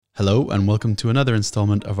Hello and welcome to another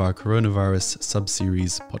installment of our coronavirus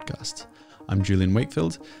sub-series podcast. I'm Julian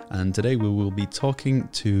Wakefield, and today we will be talking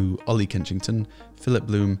to Ollie Kenchington, Philip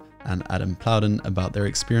Bloom and Adam Plowden about their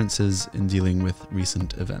experiences in dealing with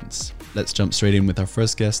recent events. Let's jump straight in with our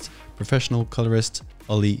first guest, professional colorist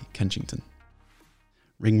Ollie Kenchington.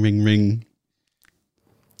 Ring, ring, ring.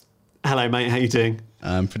 Hello mate, how you doing?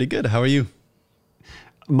 I'm pretty good, how are you?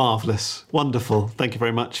 Marvellous, wonderful, thank you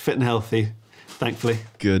very much, fit and healthy. Thankfully.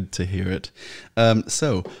 Good to hear it.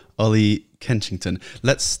 So, Ollie Kenchington,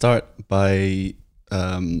 let's start by, do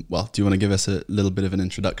you want to give us a little bit of an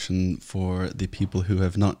introduction for the people who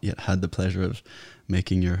have not yet had the pleasure of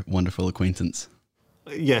making your wonderful acquaintance?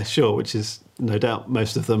 Yeah, sure, which is no doubt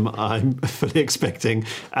most of them I'm fully expecting.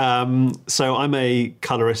 So I'm a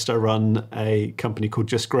colorist. I run a company called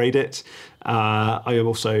Just Grade It. I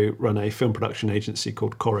also run a film production agency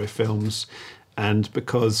called Coro Films. And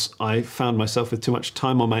because I found myself with too much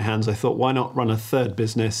time on my hands, I thought, why not run a third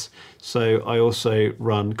business? So I also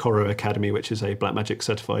run Coro Academy, which is a Blackmagic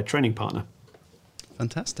certified training partner.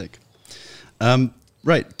 Fantastic.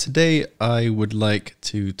 Right, today I would like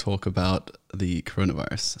to talk about the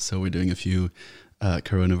coronavirus. So we're doing a few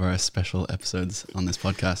coronavirus special episodes on this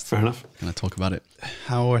podcast. Fair enough. Going to talk about it.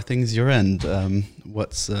 How are things your end?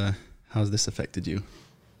 How's this affected you?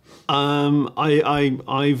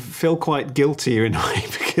 I feel quite guilty in a way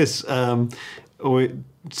because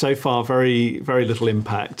so far very, very little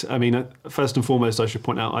impact. I mean, first and foremost, I should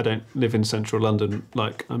point out I don't live in central London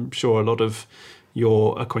like I'm sure a lot of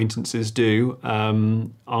your acquaintances do.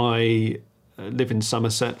 I live in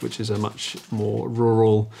Somerset, which is a much more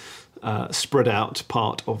rural, spread out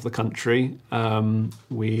part of the country.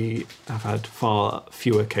 We have had far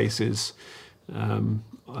fewer cases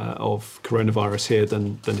of coronavirus here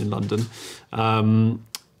than in London.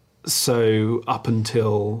 So up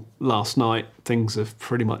until last night, things have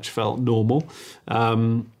pretty much felt normal.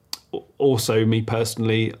 Also, me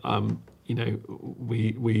personally,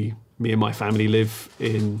 me and my family live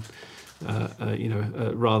in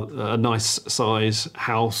a nice size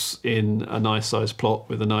house in a nice size plot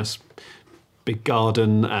with a nice big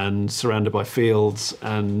garden and surrounded by fields.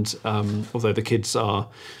 And although the kids are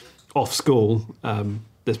off school,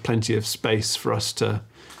 there's plenty of space for us to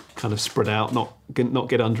kind of spread out, not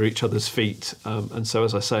get under each other's feet. And so,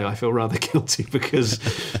 as I say, I feel rather guilty because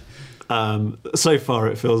so far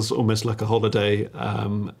it feels almost like a holiday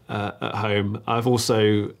at home. I've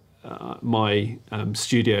also, my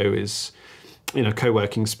studio is in a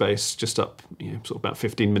co-working space just up, sort of about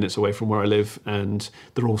 15 minutes away from where I live, and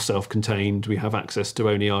they're all self-contained. We have access to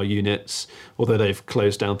only our units, although they've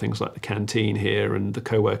closed down things like the canteen here and the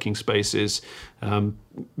co-working spaces.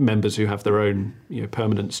 Members who have their own,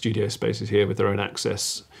 permanent studio spaces here with their own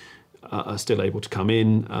access are still able to come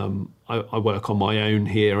in. I work on my own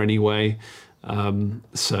here anyway,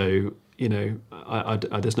 so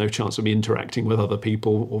there's no chance of me interacting with other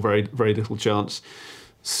people, or very, very little chance.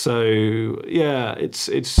 So yeah,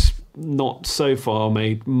 it's not so far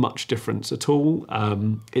made much difference at all.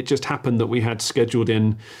 It just happened that we had scheduled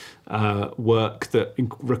in work that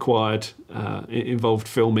involved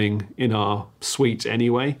filming in our suite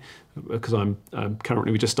anyway, because I'm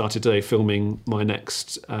currently, we just started today filming my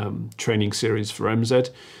next training series for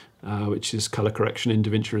MZ, which is colour correction in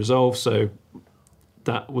DaVinci Resolve. So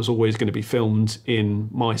that was always going to be filmed in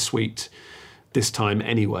my suite this time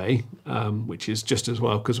anyway, which is just as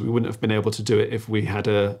well, because we wouldn't have been able to do it if we had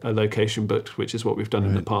a location booked, which is what we've done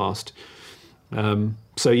in the past.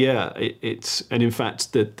 So yeah, it's, and in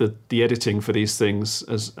fact the editing for these things,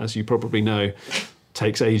 as you probably know,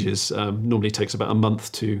 takes ages. Normally takes about a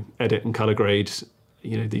month to edit and color grade,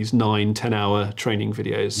 these 9-10 hour training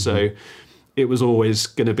videos. So it was always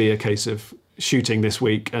going to be a case of shooting this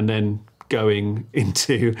week and then going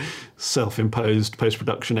into self-imposed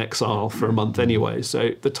post-production exile for a month anyway.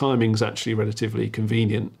 So the timing's actually relatively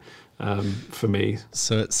convenient for me.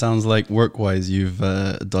 So it sounds like work-wise you've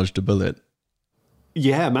dodged a bullet.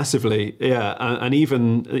 Yeah, massively. Yeah, and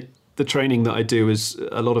even the training that I do is,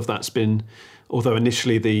 a lot of that's been, although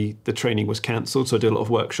initially the training was cancelled, so I do a lot of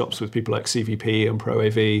workshops with people like CVP and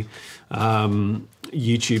ProAV,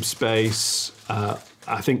 YouTube Space.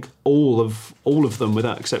 I think all of them,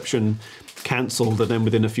 without exception, cancelled, and then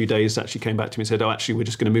within a few days actually came back to me and said, actually, we're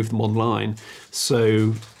just going to move them online.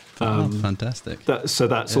 So fantastic. That's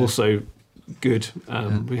also good.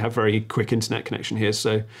 We have very quick internet connection here,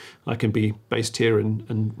 so I can be based here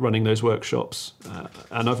and running those workshops.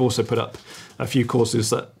 And I've also put up a few courses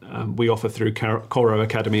that we offer through Coro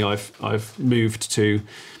Academy. I've moved to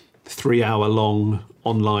 3-hour long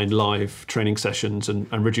online live training sessions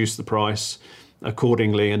and reduced the price.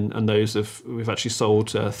 accordingly, and we've actually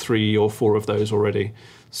sold 3 or 4 of those already.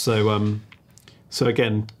 So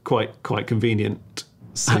again, quite convenient.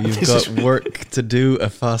 So you've got work to do, a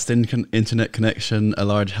fast internet connection, a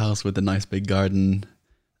large house with a nice big garden.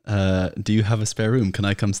 Do you have a spare room? Can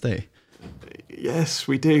I come stay? Yes,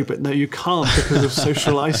 we do, but no, you can't because of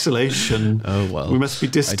social isolation. Oh well, we must be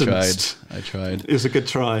distanced. I tried. It was a good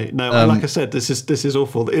try. No, like I said, this is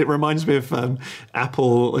awful. It reminds me of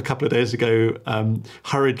Apple a couple of days ago.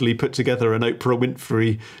 Hurriedly put together an Oprah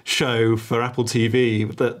Winfrey show for Apple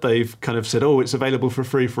TV that they've kind of said, it's available for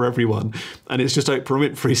free for everyone, and it's just Oprah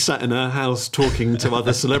Winfrey sat in her house talking to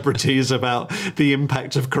other celebrities about the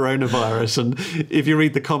impact of coronavirus. And if you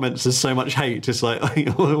read the comments, there's so much hate. It's like,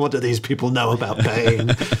 what do these people know about pain?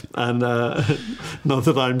 And not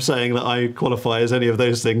that I'm saying that I qualify as any of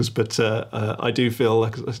those things, but I do feel,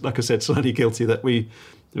 like I said, slightly guilty that we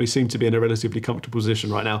seem to be in a relatively comfortable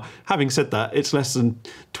position right now. Having said that, it's less than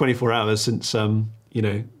 24 hours since the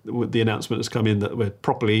announcement has come in that we're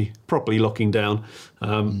properly locking down.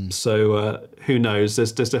 So who knows?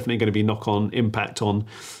 There's definitely going to be knock-on impact on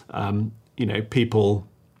people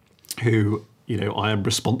who I am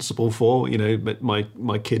responsible for. But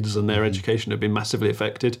my kids and their education have been massively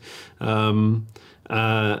affected. It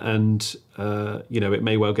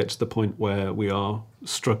may well get to the point where we are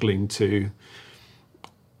struggling to,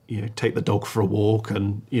 take the dog for a walk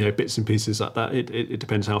and, bits and pieces like that. It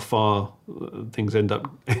depends how far things end up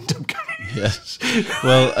going. Yes.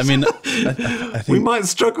 Well, I mean, I think we might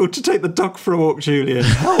struggle to take the dog for a walk, Julian.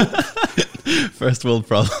 Help. First world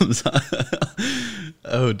problems.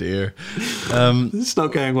 Oh dear. It's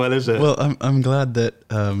not going well, is it? Well, I'm glad that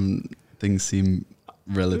things seem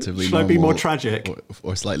relatively Should normal. I be more tragic?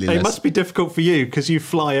 Or slightly less. It must be difficult for you because you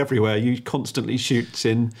fly everywhere. You constantly shoot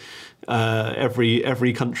in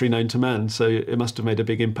every country known to man. So it must have made a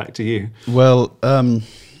big impact to you. Well,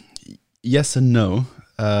 yes and no.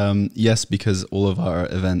 Yes, because all of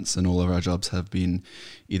our events and all of our jobs have been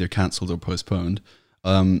either cancelled or postponed.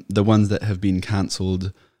 The ones that have been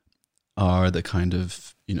cancelled are the kind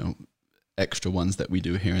of, extra ones that we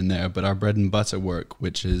do here and there. But our bread and butter work,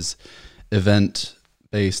 which is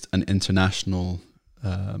event-based and international,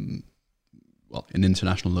 in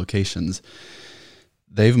international locations,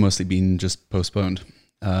 they've mostly been just postponed.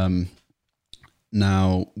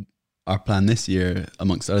 Now, our plan this year,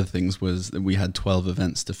 amongst other things, was that we had 12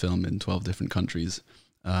 events to film in 12 different countries,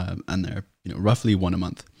 and they're roughly one a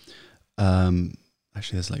month.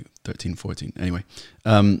 Actually, there's like 13, 14. Anyway,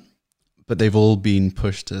 but they've all been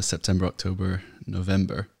pushed to September, October,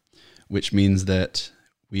 November, which means that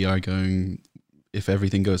we are going, if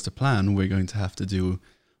everything goes to plan, we're going to have to do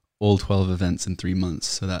all 12 events in 3 months.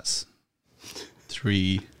 So that's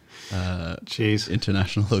 3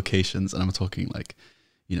 international locations, and I'm talking like,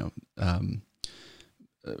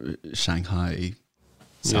 Shanghai,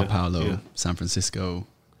 Sao Paulo, San Francisco.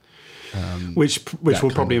 Which will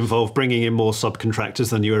probably involve bringing in more subcontractors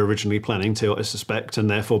than you were originally planning to, I suspect, and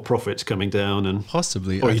therefore profits coming down. And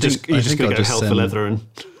possibly, or you're just going to go hell for leather. And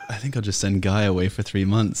I think I'll just send Guy away for 3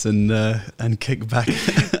 months and kick back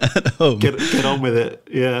at home. Get on with it.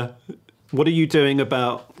 Yeah. What are you doing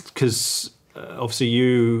about? Because obviously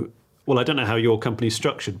you. Well, I don't know how your company's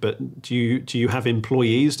structured, but do you have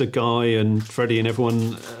employees? Do Guy and Freddie and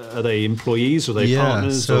everyone, are they employees or are they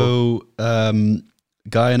partners? So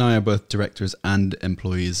Guy and I are both directors and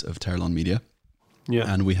employees of Terralon Media.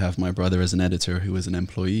 Yeah. And we have my brother as an editor who is an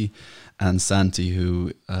employee, and Santi,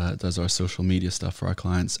 who does our social media stuff for our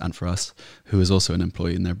clients and for us, who is also an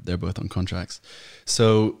employee, and they're both on contracts.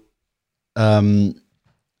 So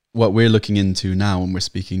what we're looking into now when we're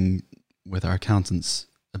speaking with our accountants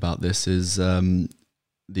about this is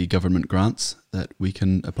the government grants that we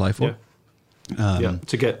can apply for.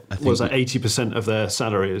 To get, was that 80% of their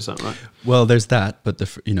salary? Is that right? Well, there's that, but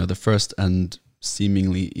the first and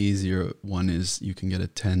seemingly easier one is you can get a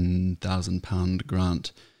 £10,000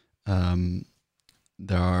 grant.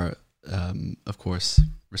 There are, of course,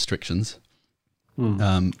 restrictions,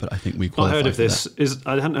 but I think we qualify. I heard of this.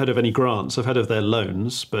 I hadn't heard of any grants. I've heard of their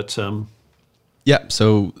loans, but yeah.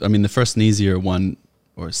 So I mean, the first and easier one,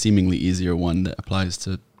 or seemingly easier one that applies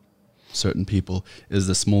to certain people, is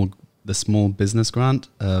the small business grant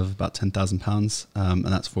of about £10,000, and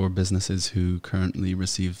that's for businesses who currently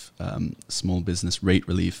receive small business rate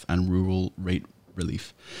relief and rural rate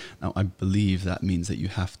relief. Now, I believe that means that you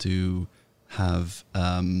have to have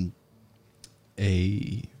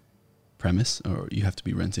a premise, or you have to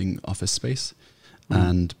be renting office space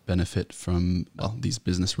and benefit from these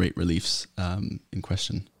business rate reliefs in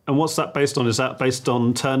question. And what's that based on? Is that based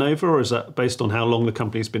on turnover, or is that based on how long the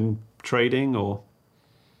company's been trading, or?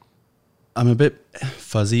 I'm a bit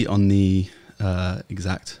fuzzy on the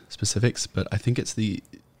exact specifics, but I think it's the,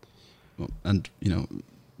 and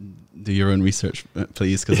do your own research,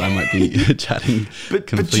 please, because I might be chatting. But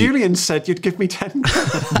Julian said you'd give me 10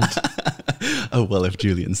 grand. Oh well, if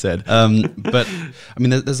Julian said. But I mean,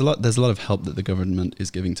 there's a lot of help that the government is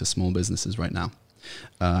giving to small businesses right now.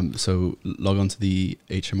 So log on to the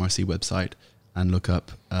HMRC website and look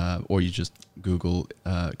up, or you just Google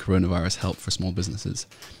coronavirus help for small businesses.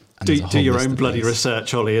 Do your own bloody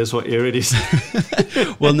research, Ollie, is what you're really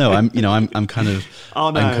saying. Well, no, I'm kind of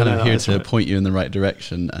here to right. point you in the right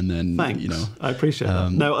direction, and then Thanks. I appreciate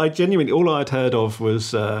that. No, I genuinely, all I'd heard of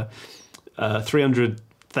was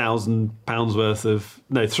 £300,000 worth of,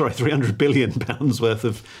 no, sorry, £300 billion worth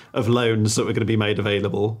of loans that were going to be made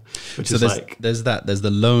available. Which so is there's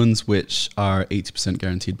the loans which are 80%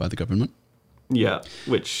 guaranteed by the government. Yeah,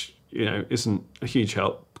 which isn't a huge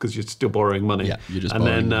help because you're still borrowing money. Yeah, you're just and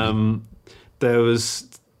borrowing then money. There was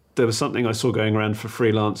something I saw going around for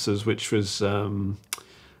freelancers, which was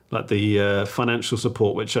like the financial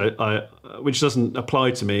support, which which doesn't apply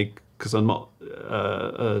to me because I'm not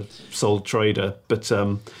a sole trader, but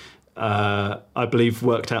I believe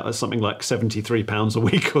worked out as something like £73 a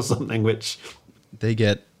week or something, which they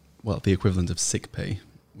get the equivalent of sick pay,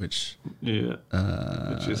 which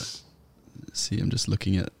which is. See, I'm just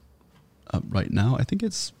looking it up right now. I think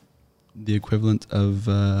it's the equivalent of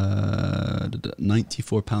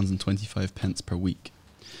 £94.25 per week.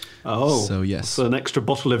 Oh, so yes, so an extra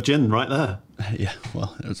bottle of gin right there. Yeah,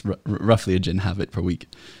 well, it's roughly a gin habit per week.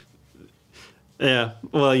 Yeah,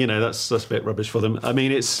 well, that's a bit rubbish for them. I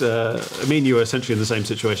mean, it's you are essentially in the same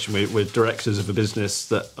situation with directors of a business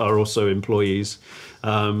that are also employees.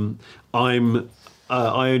 I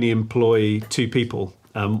only employ 2 people.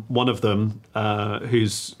 One of them,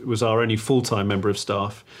 was our only full-time member of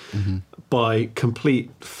staff, by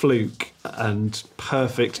complete fluke and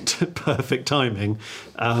perfect timing,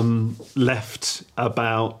 left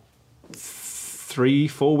about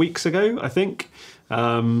 3-4 weeks ago, I think.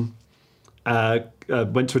 Went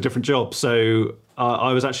to a different job. So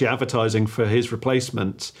I was actually advertising for his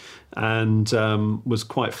replacement and was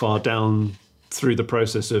quite far down through the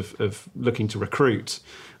process of looking to recruit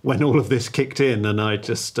when all of this kicked in, and I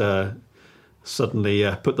just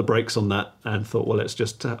suddenly put the brakes on that and thought, well, let's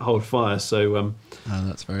just hold fire. So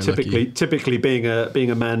that's very lucky. Typically being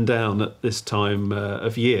a man down at this time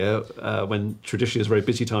of year, when traditionally is a very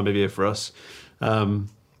busy time of year for us,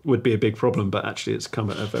 would be a big problem. But actually, it's come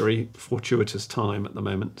at a very fortuitous time at the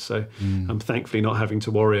moment. So I'm thankfully not having to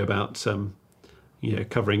worry about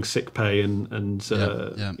covering sick pay and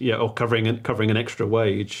or covering an extra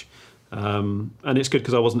wage. And it's good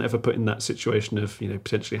because I wasn't ever put in that situation of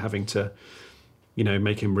potentially having to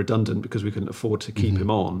make him redundant because we couldn't afford to keep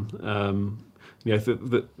him on.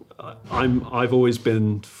 I've always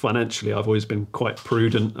been financially, I've always been quite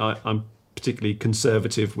prudent. I'm particularly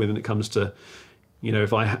conservative when it comes to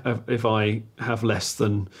if I have less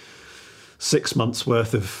than 6 months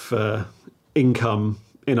worth of income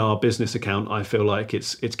in our business account, I feel like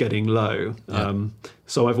it's getting low.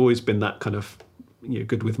 So I've always been that kind of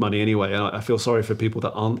good with money anyway. I feel sorry for people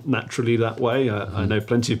that aren't naturally that way. I know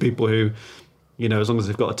plenty of people who, as long as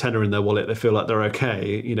they've got a tenner in their wallet, they feel like they're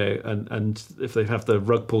okay, and if they have the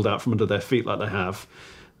rug pulled out from under their feet like they have,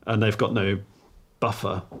 and they've got no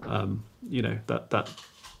buffer,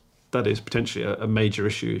 that is potentially a major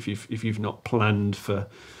issue if you've not planned for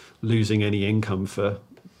losing any income for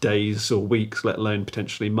days or weeks, let alone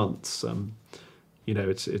potentially months.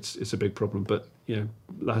 It's a big problem. But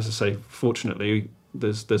as I say, fortunately,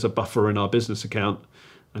 there's a buffer in our business account,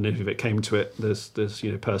 and if it came to it, there's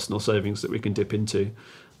personal savings that we can dip into,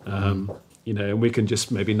 and we can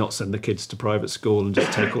just maybe not send the kids to private school and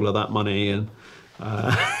just take all of that money and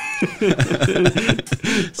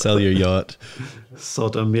sell your yacht.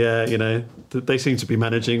 Sodom, they seem to be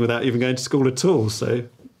managing without even going to school at all. So,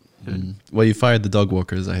 well, you fired the dog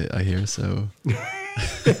walkers, I hear. So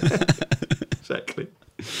exactly.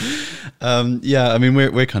 I mean,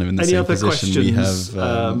 we're kind of in the same position. Any other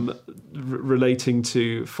questions relating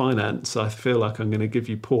to finance? I feel like I'm going to give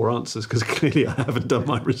you poor answers because clearly I haven't done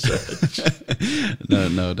my research.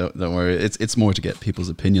 No, don't worry. It's more to get people's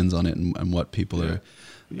opinions on it and what people are,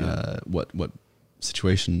 what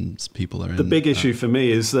situations people are in. The big issue for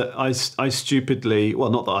me is that I stupidly,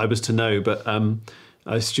 well, not that I was to know, but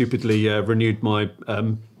I stupidly renewed my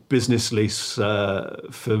business lease for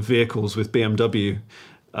vehicles with BMW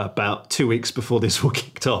about 2 weeks before this all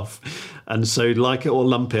kicked off. And so, like it or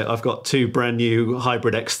lump it, I've got 2 brand new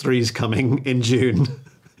hybrid X3s coming in June,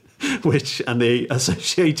 and the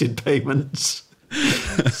associated payments.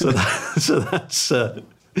 So that's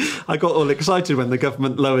I got all excited when the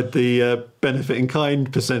government lowered the benefit in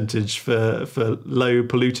kind percentage for low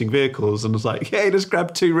polluting vehicles, and was like, "Hey, let's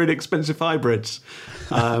grab 2 really expensive hybrids."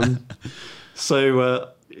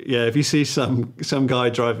 Yeah, if you see some guy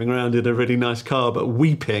driving around in a really nice car but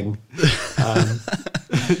weeping,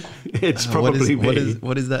 it's probably me.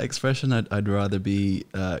 What is that expression? I'd rather be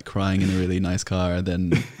crying in a really nice car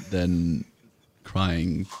than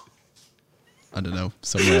crying, I don't know,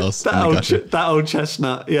 somewhere else. That old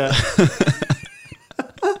chestnut, yeah.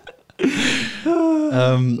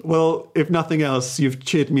 Well, if nothing else, you've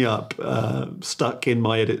cheered me up. Stuck in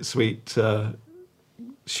my edit suite,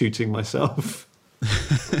 shooting myself.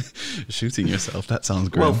 Shooting yourself? That sounds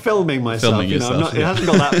great. Well, filming myself. Filming yourself, It hasn't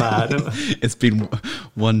got that bad. It's been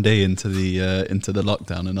one day into the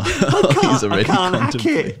lockdown, and he's already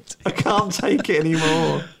contemplating. I can't take it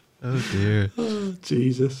anymore. Oh dear. Oh,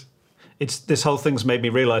 Jesus. This whole thing's made me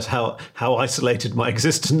realise how isolated my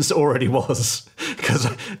existence already was, because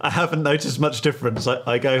I haven't noticed much difference.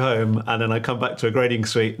 I go home and then I come back to a grading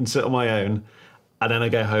suite and sit on my own, and then I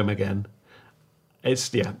go home again.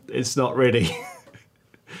 It's not really.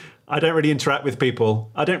 I don't really interact with people.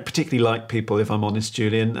 I don't particularly like people, if I'm honest,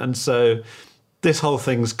 Julian, and so this whole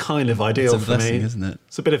thing's kind of ideal it's a blessing, for me, isn't it?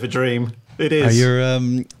 It's a bit of a dream. It is. Are your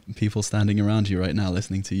people standing around you right now,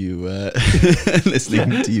 listening to you,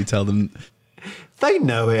 to you tell them? They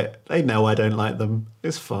know it. They know I don't like them.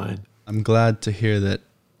 It's fine. I'm glad to hear that.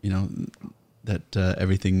 That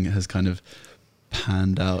everything has kind of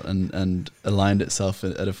panned out and aligned itself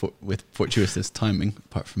with fortuitous timing,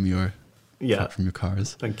 apart from your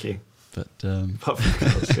cars. Thank you. But apart from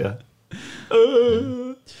cars, yeah.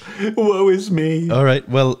 Woe is me. All right.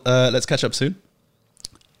 Well, let's catch up soon.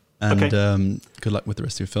 And good luck with the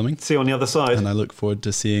rest of your filming. See you on the other side. And I look forward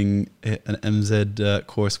to seeing an MZ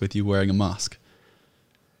course with you wearing a mask.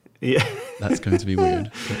 Yeah. That's going to be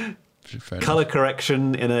weird. Colour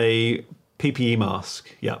correction in a PPE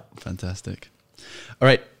mask. Yeah. Fantastic. All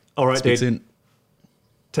right. Speak dude. Soon.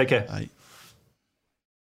 Take care. Bye.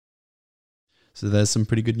 So there's some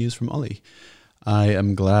pretty good news from Ollie. I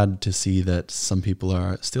am glad to see that some people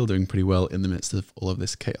are still doing pretty well in the midst of all of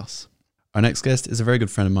this chaos. Our next guest is a very good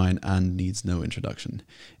friend of mine and needs no introduction.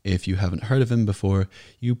 If you haven't heard of him before,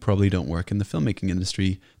 you probably don't work in the filmmaking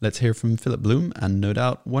industry. Let's hear from Philip Bloom and no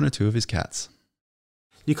doubt 1 or 2 of his cats.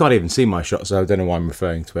 You can't even see my shot, so I don't know why I'm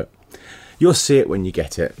referring to it. You'll see it when you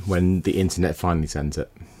get it, when the internet finally sends it.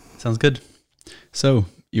 Sounds good. So,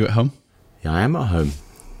 you at home? Yeah, I am at home.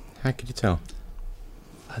 How could you tell?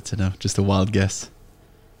 I don't know, just a wild guess.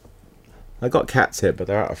 I got cats here, but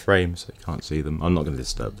they're out of frame, so you can't see them. I'm not going to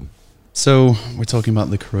disturb them. So, we're talking about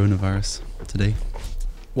the coronavirus today.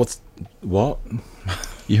 What?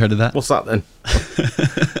 You heard of that? What's that then?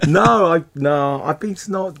 No, I've been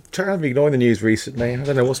trying to ignore the news recently. I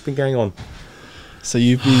don't know what's been going on. So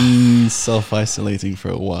you've been self-isolating for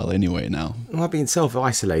a while anyway now. Well, I've been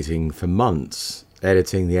self-isolating for months,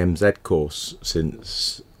 editing the MZ course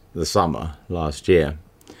since the summer last year.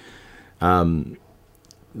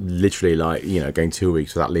 Literally going 2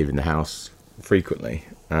 weeks without leaving the house frequently,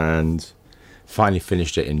 and finally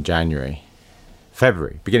finished it in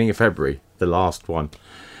beginning of February, the last one.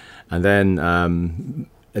 And then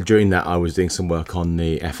during that I was doing some work on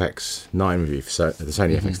the FX9 review, so the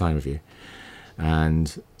Sony FX9 review.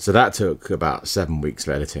 And so that took about 7 weeks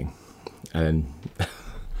of editing. And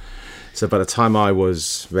so by the time I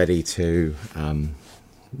was ready to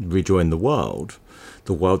rejoin the world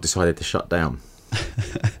decided to shut down.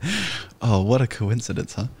 Oh, what a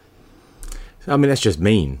coincidence, huh? I mean, that's just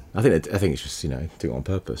mean. I think it's just, do it on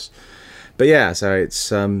purpose. But yeah, so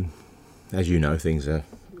it's, as you know, things are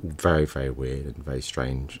very, very weird and very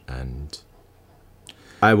strange. And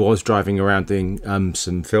I was driving around doing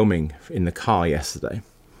some filming in the car yesterday,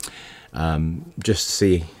 just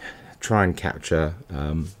to try and capture,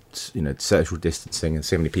 social distancing and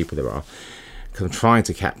see how many people there are. Because I'm trying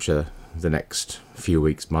to capture the next few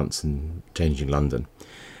weeks, months, and changing London.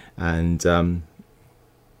 And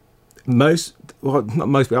not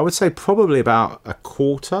most, but I would say probably about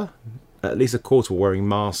at least a quarter wearing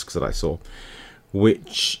masks that I saw,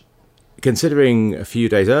 which, considering a few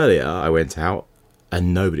days earlier I went out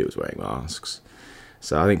and nobody was wearing masks.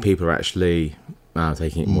 So I think people are actually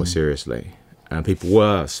taking it more seriously, and people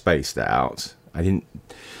were spaced out. The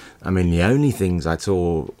only things I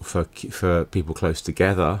saw for people close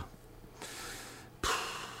together,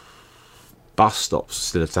 bus stops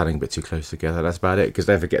still standing a bit too close together. That's about it, because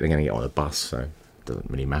they're forgetting to get on a bus, so it doesn't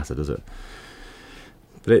really matter, does it?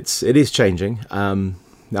 But it is changing. I'm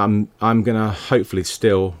gonna hopefully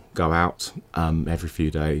still go out every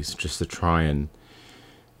few days just to try and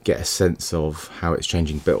get a sense of how it's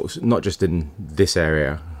changing, but not just in this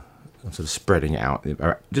area. I'm sort of spreading it out,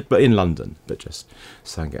 but in London, but just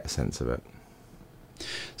so I can get a sense of it.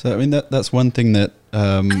 So I mean that's one thing that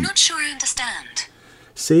I'm not sure I understand.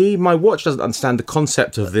 See, my watch doesn't understand the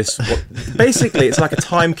concept of this. Basically, it's like a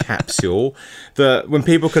time capsule that when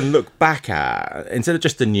people can look back at, instead of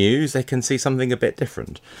just the news, they can see something a bit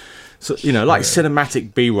different. So, you know, like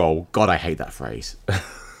cinematic B-roll. God, I hate that phrase.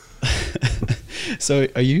 So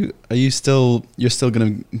you're still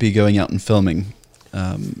going to be going out and filming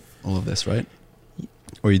all of this, right?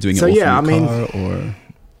 Or are you doing it all from your car, or?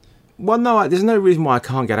 Well, no, there's no reason why I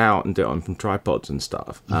can't get out and do it on from tripods and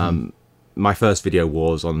stuff. My first video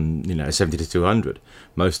was on, 70 to 200,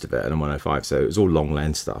 most of it, and on 105, so it was all long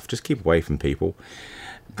lens stuff. Just keep away from people.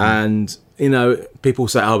 And, people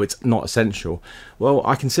say, oh, it's not essential. Well,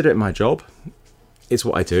 I consider it my job. It's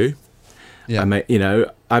what I do. Yeah.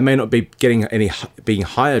 I may not be being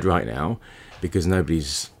hired right now because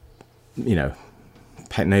nobody's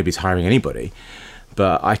hiring anybody,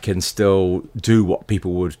 but I can still do what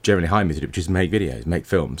people would generally hire me to do, which is make videos, make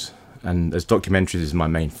films. And as documentaries is my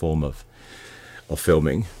main form of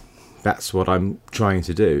filming, that's what I'm trying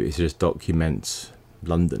to do, is just document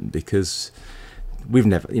London, because we've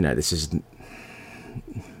never, this isn't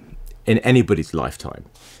in anybody's lifetime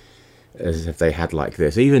as if they had like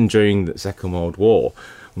this. Even during the Second World War,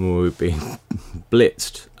 when we were being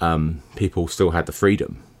blitzed, people still had the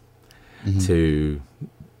freedom to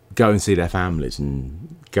go and see their families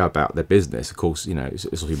and go about their business. Of course, it's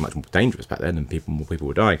obviously much more dangerous back then, and more people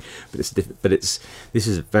were dying. But this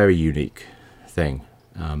is a very unique thing,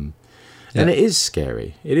 and it is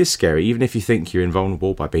scary. It is scary, even if you think you're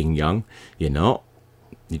invulnerable by being young. You're not.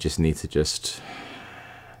 You just need to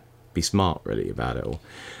be smart, really, about it all.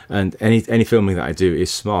 And any filming that I do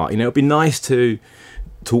is smart. It'd be nice to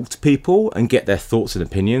talk to people and get their thoughts and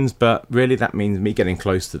opinions, but really that means me getting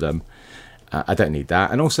close to them. I don't need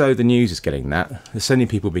that. And also the news is getting that. There's so many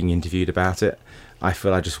people being interviewed about it. I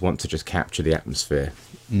feel I just want to just capture the atmosphere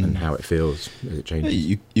and how it feels as it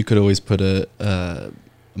changes. You could always put a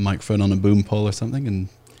microphone on a boom pole or something and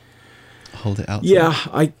hold it out.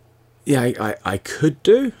 I could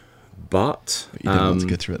do, but you don't want to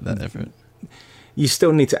go through that effort. You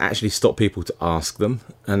still need to actually stop people to ask them,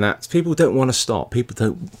 and that's, people don't want to stop. People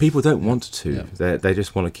don't want to. Yeah. They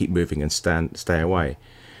just want to keep moving and stay away.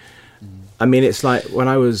 I mean, it's like when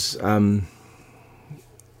I was, I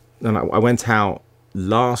went out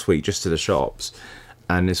last week just to the shops,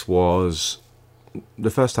 and this was the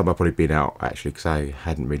first time I've probably been out, actually, because I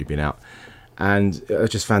hadn't really been out. And I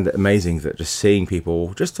just found it amazing that just seeing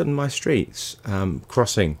people just on my streets,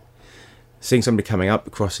 seeing somebody coming up,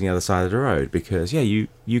 crossing the other side of the road, because, you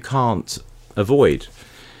can't avoid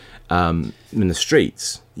in the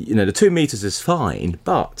streets. The 2 meters is fine,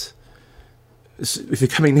 but if you're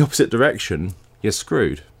coming the opposite direction, you're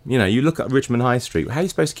screwed. You look at Richmond High Street. How are you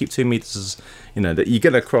supposed to keep 2 meters? That you're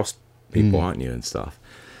gonna cross people, aren't you, and stuff.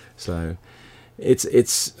 So it's a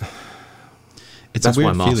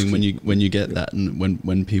weird feeling when you get that, and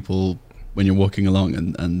when you're walking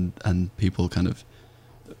along and people kind of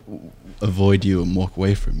avoid you and walk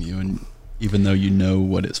away from you, and even though you know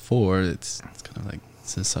what it's for, it's kind of like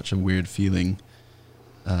it's such a weird feeling.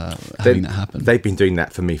 Having that happen. They've been doing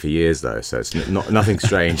that for me for years, though, so it's nothing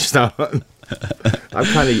strange. So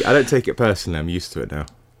I don't take it personally. I'm used to it now.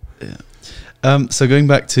 Yeah. So going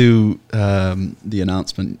back to the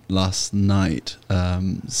announcement last night,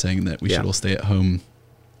 saying that we should all stay at home,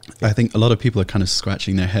 I think a lot of people are kind of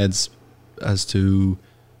scratching their heads as to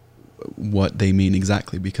what they mean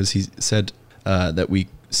exactly, because he said that we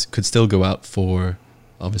could still go out for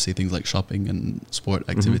obviously things like shopping and sport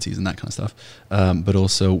activities and that kind of stuff, but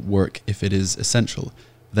also work if it is essential.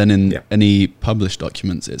 Then in any published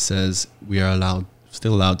documents, it says we are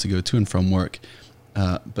still allowed to go to and from work,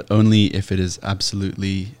 but only if it is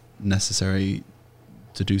absolutely necessary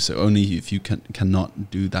to do so. Only if you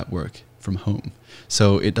cannot do that work from home.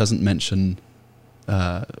 So it doesn't mention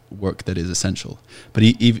work that is essential. But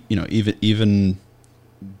even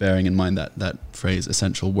bearing in mind that phrase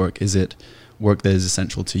essential work, is it work that is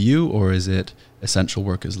essential to you, or is it essential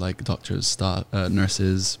workers like doctors, staff,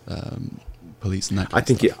 nurses, police, and that kind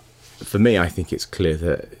of stuff? For me, I think it's clear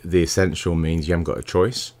that the essential means you haven't got a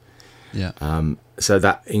choice. Yeah. So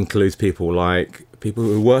that includes people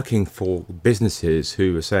who are working for businesses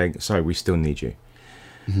who are saying, sorry, we still need you.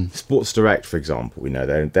 Sports Direct, for example,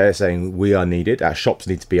 they're saying we are needed. Our shops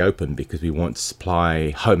need to be open because we want to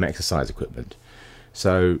supply home exercise equipment.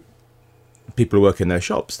 So people who work in those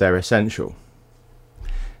shops, they're essential.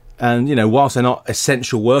 And, whilst they're not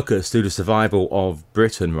essential workers to the survival of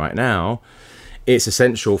Britain right now, it's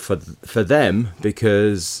essential for them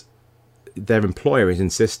because their employer is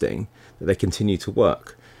insisting that they continue to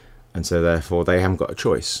work, and so therefore they haven't got a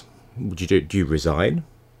choice. Would you do you resign?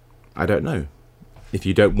 I don't know. If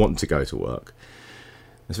you don't want to go to work,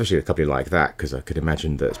 especially a company like that, because I could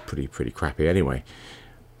imagine that's pretty crappy anyway.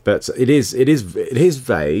 But it is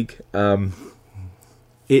vague. It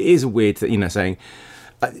is weird that, you know, saying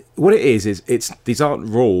what it is it's these aren't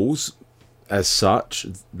rules as such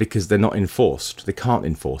because they're not enforced. They can't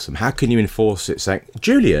enforce them. How can you enforce it? Saying,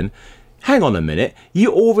 Julian, hang on a minute,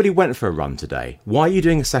 you already went for a run today. Why are you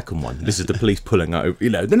doing a second one? This is the police pulling over.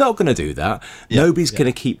 You know, they're not going to do that. Nobody's going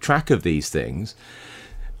to keep track of these things.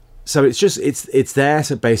 So it's just it's there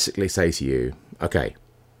to basically say to you, okay,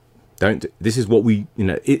 this is what we, you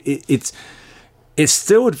know, it's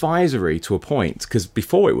still advisory to a point, because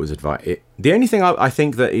before it was the only thing I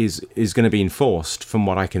think that is going to be enforced from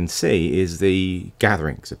what I can see is the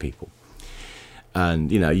gatherings of people.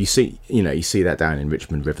 And, you see that down in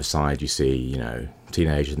Richmond, Riverside, you see, you know,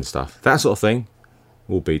 teenagers and stuff. That sort of thing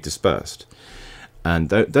will be dispersed. And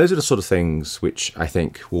those are the sort of things which I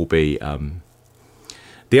think will be...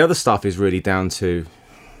 the other stuff is really down to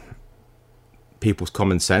people's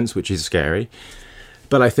common sense, which is scary.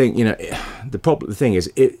 But I think, you know, the thing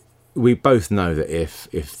is, we both know that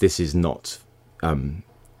if this is not...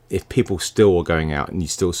 if people still are going out and you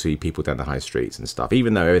still see people down the high streets and stuff,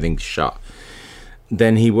 even though everything's shut...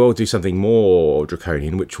 then he will do something more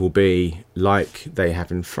draconian, which will be like they have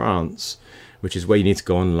in France, which is where you need to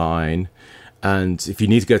go online. And if you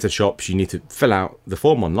need to go to shops, you need to fill out the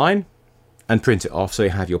form online and print it off so you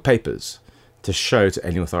have your papers to show to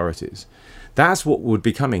any authorities. That's what would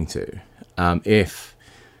be coming to if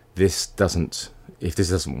this doesn't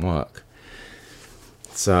work.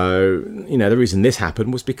 So, you know, the reason this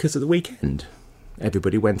happened was because of the weekend.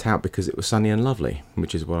 Everybody went out because it was sunny and lovely,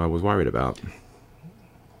 which is what I was worried about.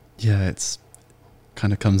 Yeah, it's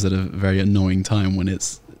kind of comes at a very annoying time when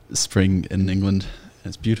it's spring in England.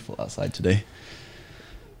 It's beautiful outside today.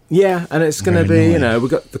 Yeah, and it's going to be, annoying. You know,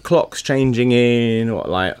 we've got the clocks changing in,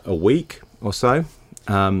 like a week or so.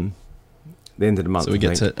 The end of the month. So we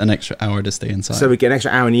get an extra hour to stay inside. So we get an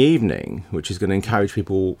extra hour in the evening, which is going to encourage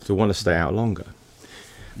people to want to stay out longer.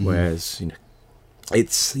 Whereas, you know,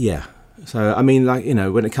 it's, yeah. So, I mean, like, you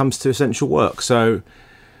know, when it comes to essential work, so...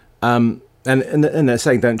 And they're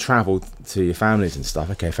saying don't travel to your families and stuff.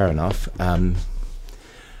 Okay, fair enough.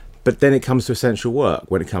 But then it comes to essential work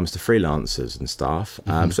when it comes to freelancers and stuff.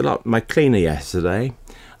 So like my cleaner yesterday,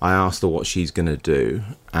 I asked her what she's going to do.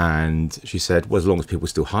 And she said, well, as long as people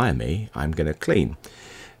still hire me, I'm going to clean.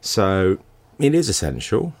 So it is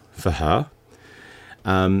essential for her.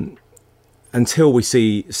 Until we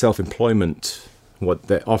see self-employment, what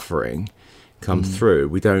they're offering, come through,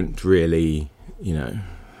 we don't really, you know...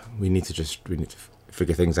 We need to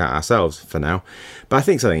figure things out ourselves for now. But I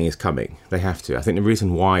think something is coming. They have to. I think the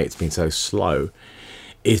reason why it's been so slow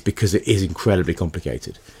is because it is incredibly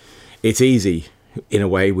complicated. It's easy in a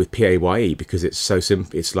way with PAYE because it's so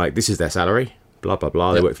simple. It's like, this is their salary, blah, blah,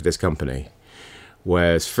 blah. They work for this company.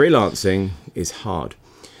 Whereas freelancing is hard.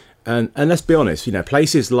 And let's be honest, you know,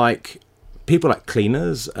 places like people like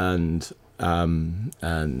cleaners and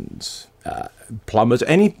plumbers,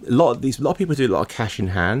 a lot of people do a lot of cash in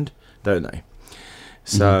hand, don't they?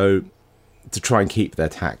 So to try and keep their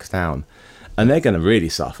tax down, and they're going to really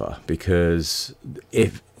suffer because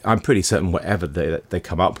if I'm pretty certain whatever they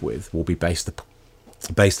come up with will be based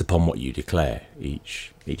upon what you declare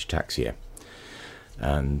each tax year,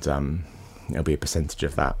 and it'll be a percentage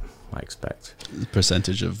of that, I expect. The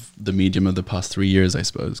percentage of the medium of the past 3 years, I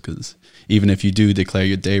suppose, because even if you do declare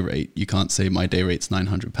your day rate, you can't say my day rate's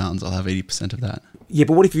 £900. I'll have 80% of that. Yeah,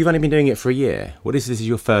 but what if you've only been doing it for a year? What if this is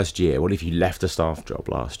your first year? What if you left a staff job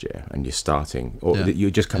last year and you're starting, or you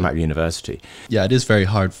just come out of university? Yeah, it is very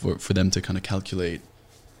hard for them to kind of calculate,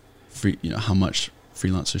 how much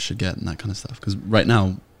freelancers should get and that kind of stuff. Because right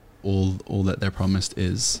now, all that they're promised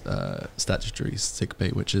is statutory sick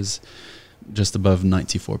pay, which is just above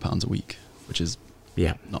 £94 a week, which is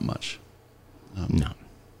not much.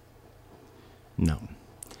 No.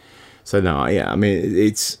 So no, yeah. I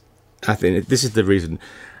mean, I think this is the reason.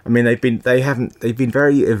 I mean, they've been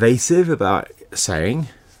very evasive about saying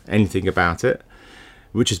anything about it,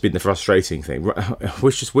 which has been the frustrating thing. I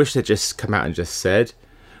wish they'd just come out and just said,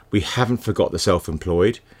 we haven't forgot the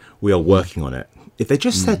self-employed. We are working on it. If they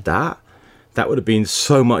just said that would have been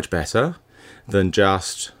so much better than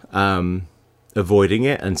just avoiding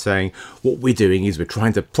it and saying what we're doing is we're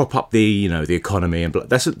trying to prop up the the economy, and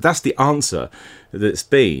that's the answer that's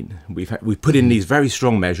been. We've put in these very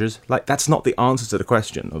strong measures. Like, that's not the answer to the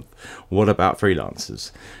question of what about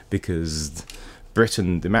freelancers, because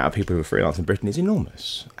Britain, the amount of people who are freelance in Britain is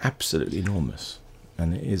enormous, absolutely enormous,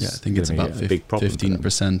 and it is. Yeah, I think it's about a big problem.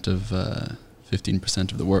 15% of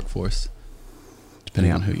 15% of the workforce,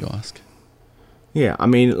 depending on who you ask. Yeah, I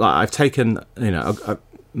mean, like, I've taken, I've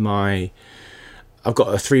got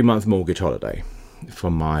a 3-month mortgage holiday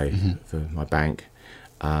from for my bank,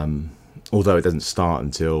 although it doesn't start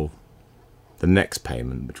until the next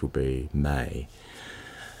payment, which will be May.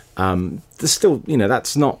 There's still,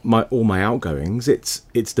 that's not all my outgoings.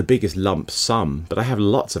 It's the biggest lump sum, but I have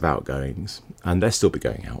lots of outgoings, and they'll still be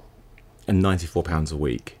going out. And £94 a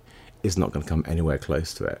week is not going to come anywhere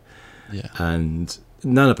close to it. Yeah. And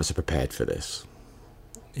none of us are prepared for this.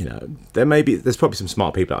 There's probably some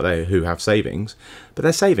smart people out there who have savings, but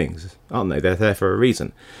they're savings, aren't they? They're there for a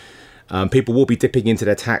reason. People will be dipping into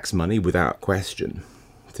their tax money without question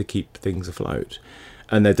to keep things afloat.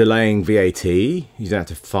 And they're delaying VAT. You don't have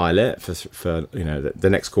to file it for the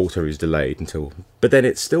next quarter is delayed but then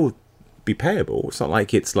it's still be payable. It's not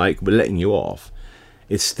like we're letting you off.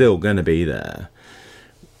 It's still going to be there.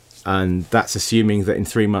 And that's assuming that in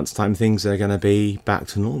 3 months' time things are going to be back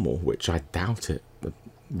to normal, which I doubt it,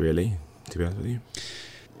 really, to be honest with you.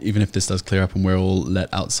 Even if this does clear up and we're all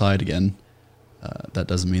let outside again, that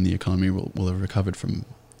doesn't mean the economy will have recovered from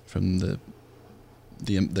the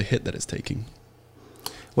hit that it's taking.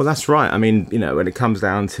 Well, that's right. I mean, when it comes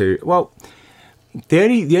down to, the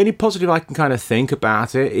only positive I can kind of think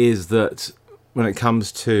about it is that when it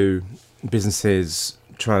comes to businesses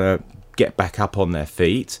trying to get back up on their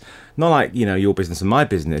feet, not like, your business and my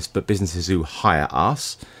business, but businesses who hire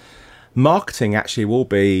us, marketing actually will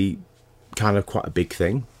be kind of quite a big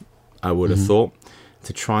thing, I would have thought,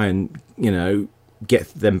 to try and,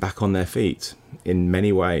 get them back on their feet in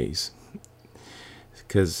many ways.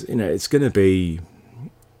 Because, it's going to be,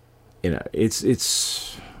 it's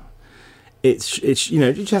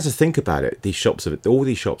you just have to think about it. All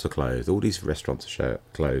these shops are closed, all these restaurants are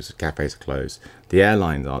closed, cafes are closed, the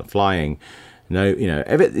airlines aren't flying.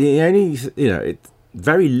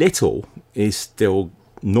 Very little is still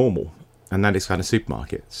normal, and that is kind of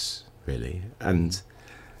supermarkets, really, and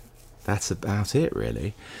that's about it,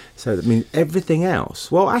 really. So, I mean, everything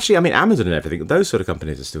else. Well, actually, I mean, Amazon and everything, those sort of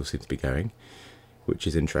companies are still seem to be going, which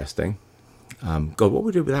is interesting. God, what would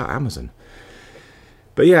we do without Amazon?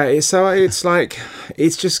 But yeah, it's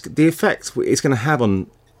just the effect it's going to have on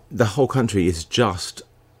the whole country is just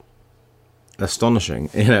astonishing,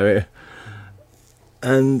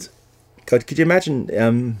 And God, could you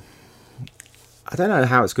imagine? I don't know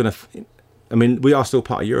how it's going to. I mean, we are still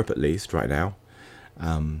part of Europe, at least right now.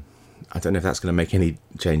 I don't know if that's going to make any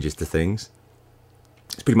changes to things.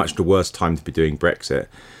 It's pretty much the worst time to be doing Brexit,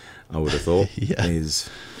 I would have thought. Yeah. Is,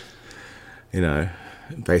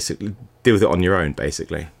 basically deal with it on your own,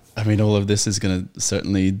 basically. I mean, all of this is going to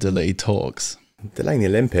certainly delay talks. Delaying the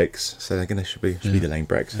Olympics, so they're going to should be delaying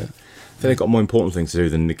Brexit. Yeah. I think they've got more important things to do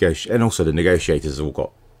than negotiate, and also the negotiators have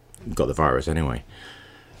all got the virus anyway.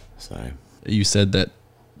 So you said that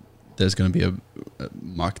there's going to be a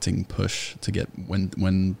marketing push to get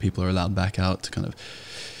when people are allowed back out to kind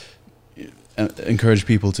of encourage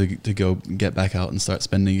people to go get back out and start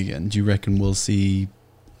spending again. Do you reckon we'll see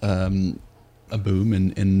a boom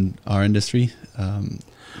in our industry?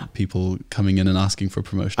 People coming in and asking for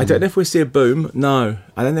promotion? I don't know if we see a boom. No,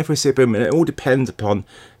 I don't know if we see a boom. And it all depends upon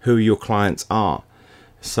who your clients are.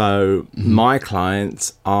 So my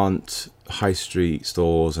clients aren't high street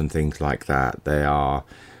stores and things like that. They are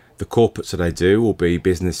the corporates that I do will be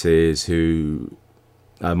businesses who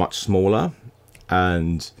are much smaller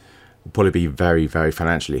and will probably be very, very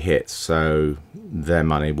financially hit. So their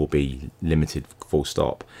money will be limited, full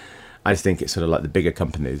stop. I just think it's sort of like the bigger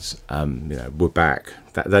companies, we're back.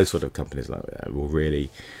 Those sort of companies will really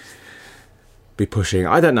be pushing.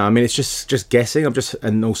 I don't know. I mean, it's just guessing.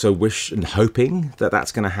 And also wish and hoping that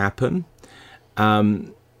that's going to happen.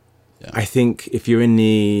 I think if you're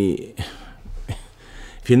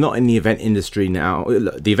not in the event industry now,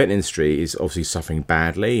 the event industry is obviously suffering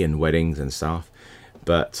badly in weddings and stuff.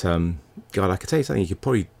 But God, I could tell you something. You could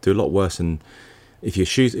probably do a lot worse than. If you're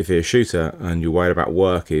a shooter and you're worried about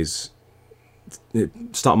work, is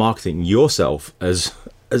start marketing yourself as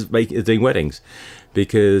doing weddings,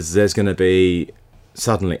 because there's going to be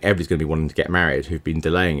suddenly everybody's going to be wanting to get married who've been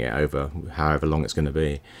delaying it over however long it's going to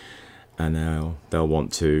be, and they'll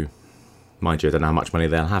want to, mind you, I don't know how much money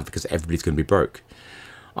they'll have because everybody's going to be broke.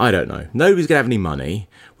 I don't know. Nobody's going to have any money.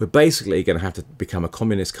 We're basically going to have to become a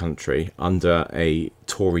communist country under a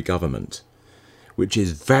Tory government, which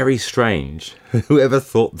is very strange. Whoever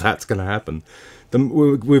thought that's going to happen?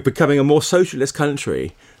 We're becoming a more socialist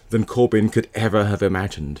country than Corbyn could ever have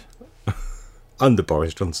imagined under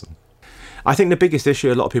Boris Johnson. I think the biggest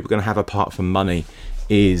issue a lot of people are going to have, apart from money,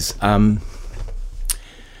 is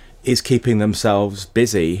keeping themselves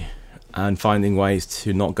busy and finding ways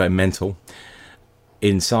to not go mental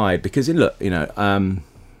inside. Because look, I've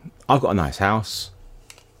got a nice house.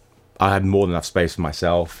 I have more than enough space for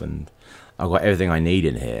myself, and I've got everything I need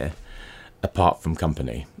in here, apart from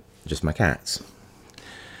company, just my cats.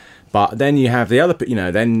 But then you have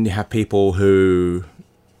then you have people who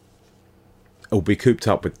will be cooped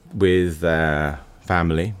up with their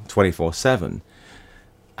family 24/7,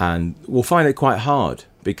 and will find it quite hard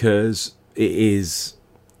because it's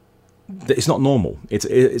not normal. It's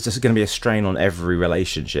just going to be a strain on every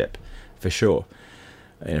relationship, for sure.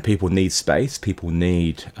 People need space. People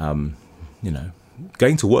need,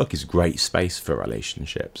 going to work is great space for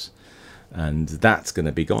relationships, and that's going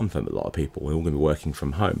to be gone for a lot of people. We're all going to be working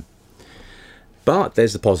from home. But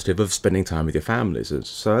there's the positive of spending time with your families.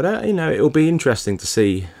 So it'll be interesting to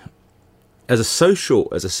see, as a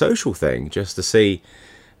social thing, just to see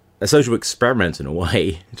a social experiment in a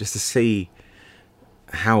way, just to see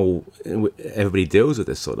how everybody deals with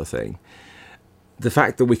this sort of thing. The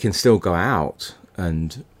fact that we can still go out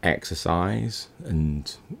and exercise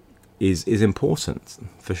and is important,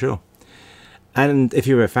 for sure. And if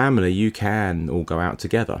you're a family, you can all go out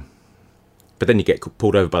together. But then you get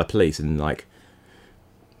pulled over by the police and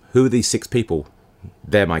who are these 6 people?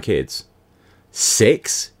 They're my kids.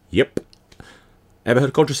 6? Yep. Ever heard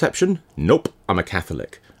of contraception? Nope. I'm a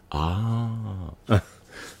Catholic. Ah.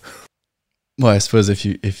 Well, I suppose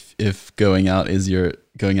if going out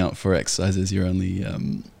for exercise is your only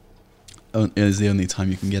is the only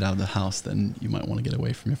time you can get out of the house, then you might want to get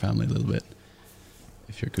away from your family a little bit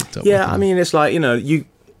if you're cooped up. Yeah, I mean, it's like,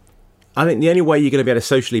 I think the only way you're going to be able to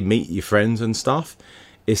socially meet your friends and stuff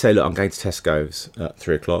is say, look, I'm going to Tesco's at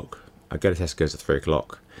 3 o'clock. I go to Tesco's at 3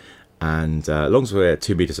 o'clock, and as long as we're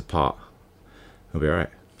 2 meters apart, we'll be all right.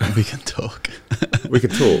 We can talk. We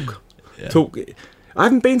can talk. Yeah. Talk. I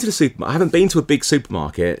haven't been to the supermarket. I haven't been to a big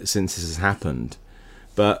supermarket since this has happened.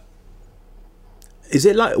 But is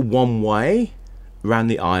it like one way around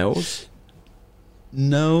the aisles?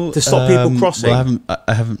 No, to stop people crossing. Well,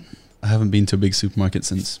 I haven't been to a big supermarket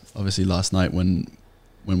since obviously last night when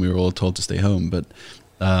we were all told to stay home. But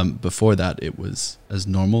before that, it was as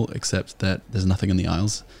normal, except that there's nothing in the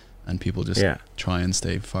aisles, and people just try and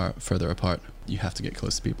stay further apart. You have to get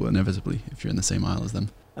close to people inevitably if you're in the same aisle as them.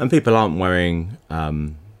 And people aren't wearing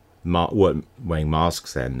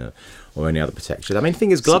masks then, or any other protection. I mean, the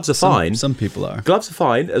thing is, gloves are fine. Some people are. Gloves are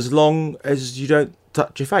fine as long as you don't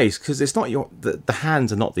touch your face, because it's not the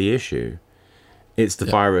hands are not the issue. It's the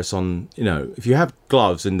virus on, if you have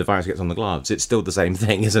gloves and the virus gets on the gloves, it's still the same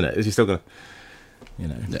thing, isn't it? You're still going to,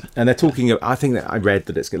 Yeah. And they're talking, I think that I read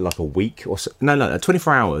that it's like a week or so. No,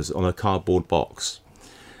 24 hours on a cardboard box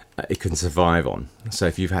it can survive on. So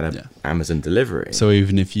if you've had an Amazon delivery. So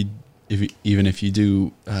even if you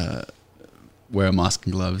do wear a mask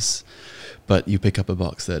and gloves, but you pick up a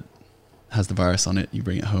box that has the virus on it, you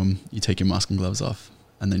bring it home, you take your mask and gloves off,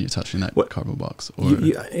 and then you're touching that cardboard box. Or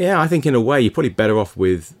I think in a way you're probably better off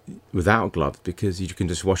without gloves, because you can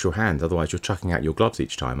just wash your hands. Otherwise, you're chucking out your gloves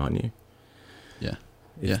each time, aren't you?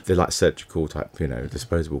 Yeah. They're like surgical type,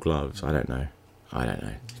 disposable gloves. I don't know.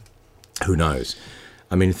 Who knows?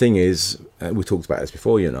 I mean, the thing is, we talked about this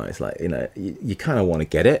before. It's like you kind of want to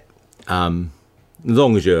get it. As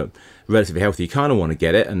long as you're relatively healthy, you kind of want to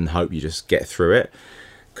get it and hope you just get through it,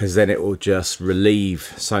 because then it will just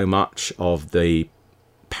relieve so much of the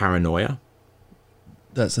paranoia.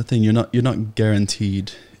 That's the thing. You're not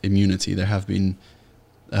guaranteed immunity. There have been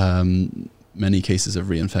many cases of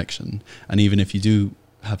reinfection, and even if you do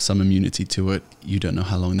have some immunity to it, you don't know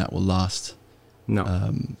how long that will last.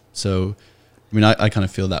 No. So, I mean, I kind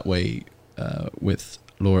of feel that way with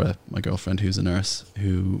Laura, my girlfriend, who's a nurse,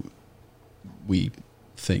 who we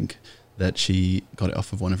think that she got it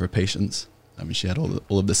off of one of her patients. I mean, she had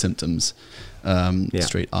all of the symptoms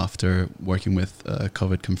straight after working with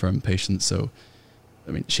COVID confirmed patients. So,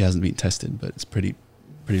 I mean, she hasn't been tested, but it's pretty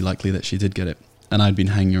likely that she did get it. And I'd been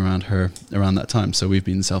hanging around her around that time, so we've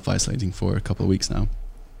been self-isolating for a couple of weeks now.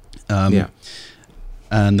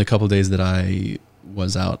 And the couple of days that I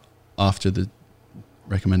was out after the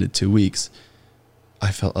recommended 2 weeks,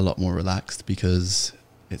 I felt a lot more relaxed, because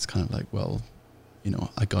it's kind of like, well,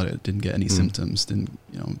 I got it, didn't get any symptoms,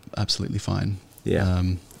 absolutely fine. Yeah.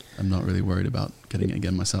 I'm not really worried about getting it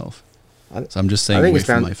again myself. I- So I'm just I staying think away it's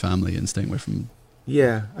from down- my family and staying away from.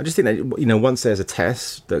 Yeah, I just think that, you know, once there's a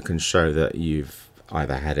test that can show that you've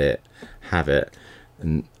either had it, have it,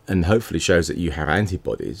 and hopefully shows that you have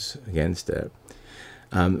antibodies against it,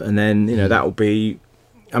 and then, you know, that will be,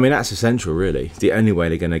 I mean, that's essential, really. The only way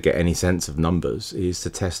they're going to get any sense of numbers is to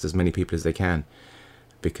test as many people as they can,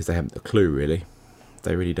 because they haven't a clue, really.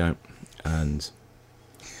 They really don't. And,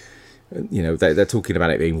 you know, they're talking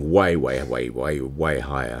about it being way, way, way, way, way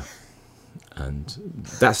higher. And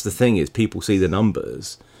that's the thing, is people see the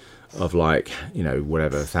numbers of, like, you know,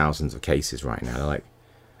 whatever, thousands of cases right now. They're like,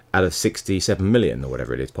 out of 67 million or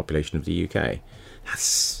whatever it is, population of the UK.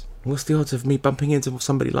 What's the odds of me bumping into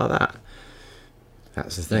somebody like that?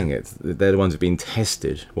 That's the thing. They're the ones who've been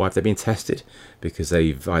tested. Why have they been tested? Because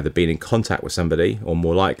they've either been in contact with somebody or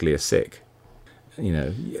more likely are sick. You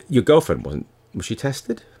know, your girlfriend was she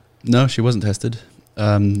tested? No, she wasn't tested.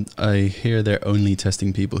 I hear they're only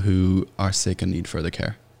testing people who are sick and need further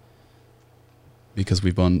care, because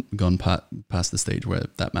we've gone past the stage where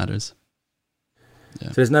that matters. Yeah.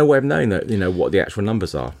 So there's no way of knowing that, you know, what the actual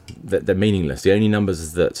numbers are. They're meaningless. The only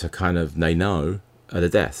numbers that are kind of they know are the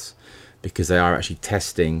deaths, because they are actually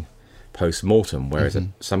testing post-mortem, whereas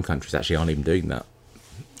some countries actually aren't even doing that.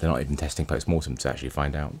 They're not even testing post-mortem to actually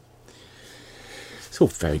find out. It's all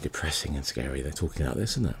very depressing and scary. They're talking about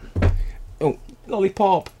this, isn't it? Oh,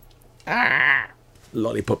 Lollipop! Ah!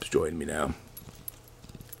 Lollipop's joined me now.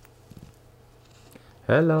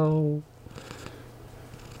 Hello.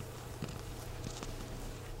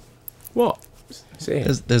 What?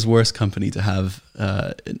 There's worse company to have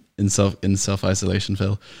in self isolation,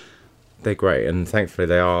 Phil. They're great, and thankfully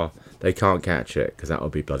they can't catch it, because that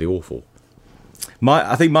would be bloody awful.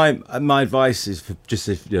 I think my advice is for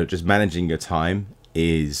just managing your time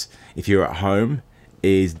is, if you're at home,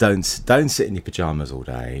 is don't sit in your pajamas all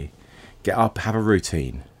day. Get up, have a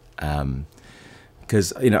routine,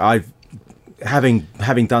 because you know, I've having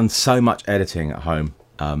done so much editing at home.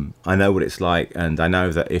 I know what it's like, and I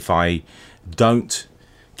know that if I don't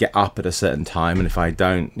get up at a certain time, and if I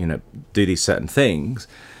don't, you know, do these certain things,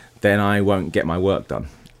 then I won't get my work done.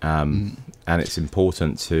 And it's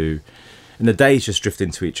important to, and the days just drift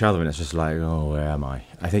into each other, and it's just like, oh, where am I?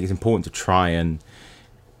 I think it's important to try and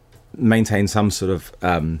maintain some sort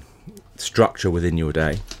of structure within your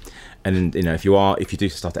day. And, you know, if you do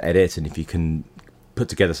start to edit, and if you can put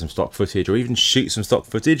together some stock footage, or even shoot some stock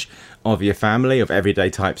footage of your family, of everyday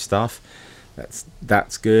type stuff,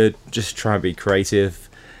 that's good. Just try and be creative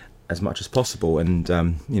as much as possible. And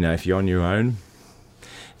you know, if you're on your own,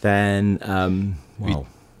 then well,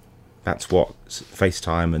 that's what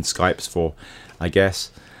FaceTime and Skype's for, I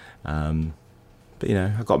guess. But you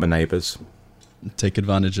know, I've got my neighbours. Take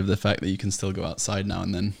advantage of the fact that you can still go outside now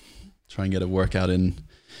and then. Try and get a workout in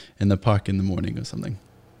the park in the morning or something.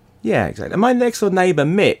 Yeah, exactly. And my next door neighbour,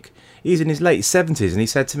 Mick, he's in his late 70s, and he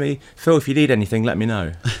said to me, Phil, if you need anything, let me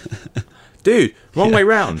know. Dude, wrong way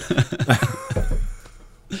round.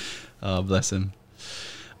 Oh, bless him.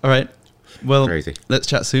 All right. Well, Crazy. Let's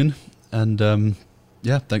chat soon. And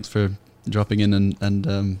yeah, thanks for dropping in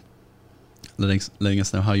and letting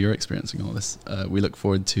us know how you're experiencing all this. We look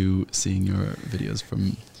forward to seeing your videos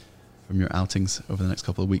from your outings over the next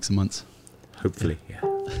couple of weeks and months. Hopefully, yeah.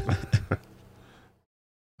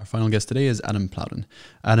 Our final guest today is Adam Plowden.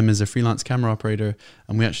 Adam is a freelance camera operator,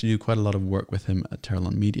 and we actually do quite a lot of work with him at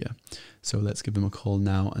Terralon Media. So let's give him a call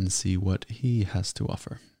now and see what he has to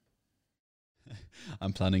offer.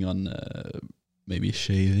 I'm planning on maybe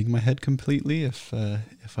shaving my head completely if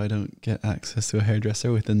I don't get access to a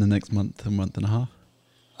hairdresser within the next month and a half.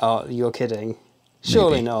 Oh, you're kidding.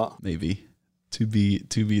 Surely Maybe. not. Maybe. To be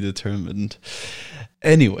determined.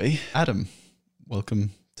 Anyway, Adam,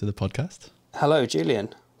 welcome to the podcast. Hello,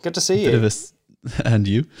 Julian. Good to see you. And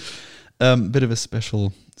you. Bit of a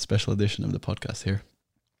special edition of the podcast here.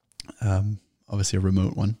 Obviously a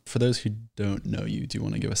remote one. For those who don't know you, do you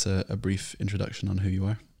want to give us a brief introduction on who you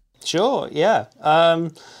are? Sure, yeah.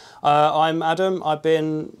 I'm Adam. I've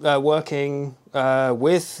been working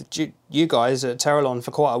with you guys at Terralon for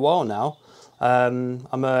quite a while now.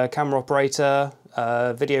 I'm a camera operator,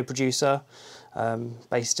 video producer,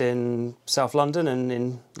 based in South London and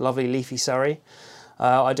in lovely leafy Surrey.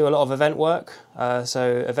 I do a lot of event work,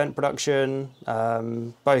 so event production,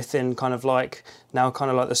 both in kind of like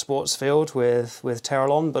the sports field with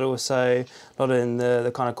Terralon, but also a lot in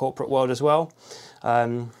the kind of corporate world as well.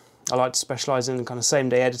 I like to specialise in kind of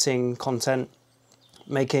same-day editing content,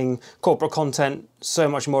 making corporate content so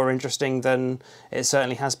much more interesting than it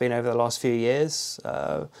certainly has been over the last few years.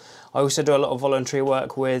 I also do a lot of voluntary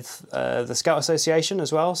work with the Scout Association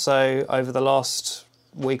as well. So over the last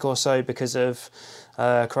week or so because of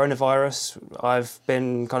coronavirus. I've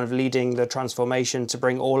been kind of leading the transformation to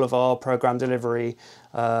bring all of our program delivery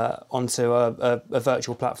onto a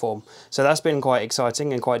virtual platform. So that's been quite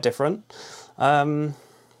exciting and quite different.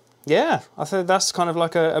 Yeah, I think that's kind of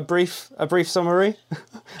like a brief summary.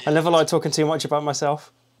 I never like talking too much about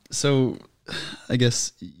myself. So I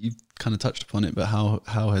guess you kind of touched upon it, but how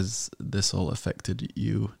has this all affected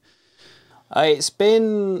you? It's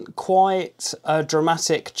been quite a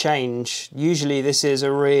dramatic change. Usually this is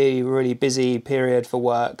a really, really busy period for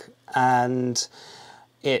work, and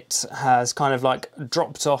it has kind of like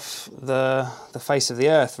dropped off the face of the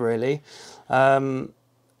earth, really.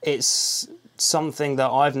 It's something that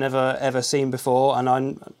I've never ever seen before, and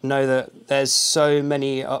I know that there's so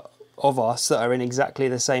many of us that are in exactly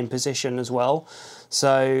the same position as well.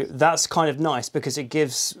 So that's kind of nice because it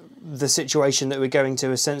gives the situation that we're going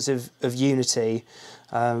to a sense of unity.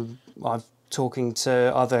 I'm talking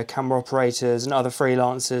to other camera operators and other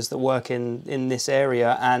freelancers that work in this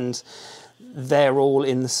area, and they're all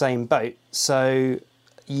in the same boat. So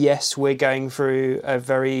yes, we're going through a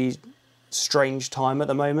very strange time at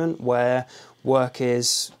the moment where work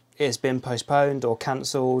is been postponed or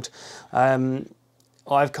cancelled.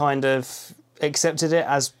 I've kind of accepted it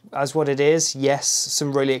as what it is. Yes,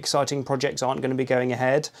 some really exciting projects aren't going to be going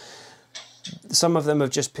ahead. Some of them have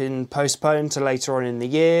just been postponed to later on in the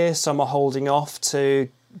year. Some are holding off to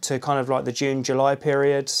kind of like the June, July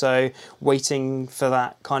period. So waiting for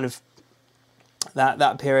that kind of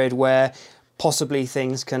that period where possibly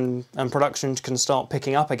things can and production can start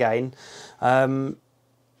picking up again.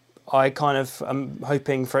 I kind of am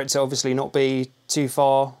hoping for it to obviously not be too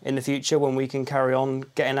far in the future when we can carry on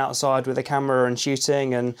getting outside with a camera and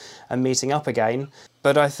shooting and meeting up again.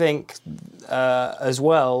 But I think as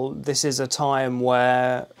well, this is a time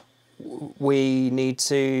where we need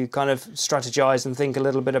to kind of strategize and think a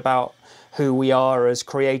little bit about who we are as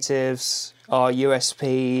creatives, our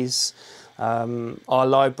USPs, our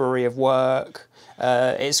library of work.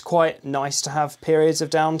 It's quite nice to have periods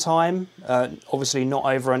of downtime, obviously not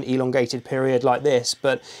over an elongated period like this,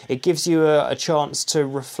 but it gives you a chance to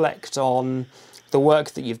reflect on the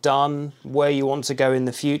work that you've done, where you want to go in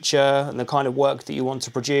the future, and the kind of work that you want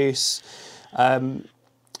to produce. And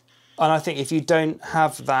I think if you don't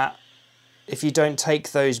have that, if you don't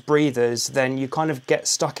take those breathers, then you kind of get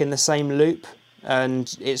stuck in the same loop,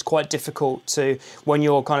 and it's quite difficult to, when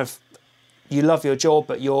you're kind of, you love your job,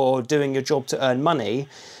 but you're doing your job to earn money,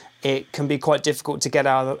 it can be quite difficult to get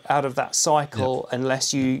out of that cycle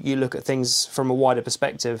unless you look at things from a wider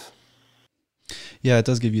perspective. Yeah, it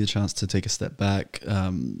does give you the chance to take a step back,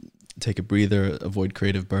 take a breather, avoid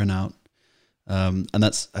creative burnout. And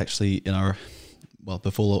that's actually in our, well,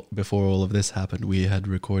 before all of this happened, we had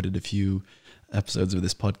recorded a few episodes of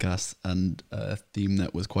this podcast, and a theme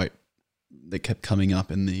that kept coming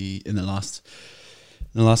up in the last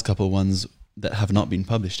couple of ones that have not been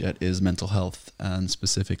published yet is mental health, and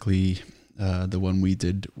specifically the one we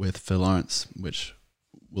did with Phil Lawrence, which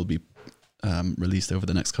will be released over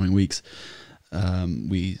the next coming weeks.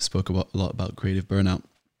 We spoke a lot about creative burnout,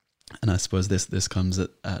 and I suppose this comes at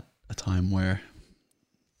a time where,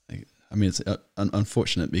 I mean, it's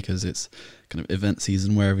unfortunate because it's kind of event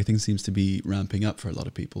season where everything seems to be ramping up for a lot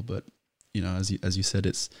of people. But you know, as you said,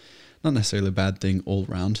 it's not necessarily a bad thing all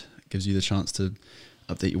round. It gives you the chance to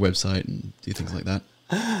update your website and do things like that.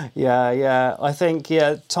 Yeah. I think,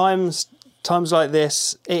 times like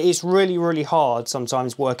this, it's really, really hard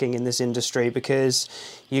sometimes working in this industry because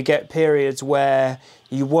you get periods where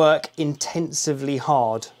you work intensively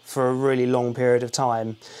hard for a really long period of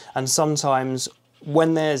time. And sometimes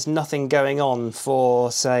when there's nothing going on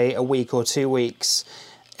for, say, a week or 2 weeks,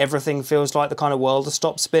 everything feels like the kind of world has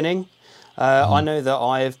stopped spinning. I know that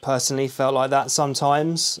I've personally felt like that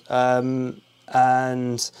sometimes.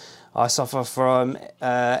 And I suffer from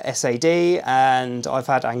SAD, and I've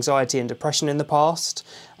had anxiety and depression in the past.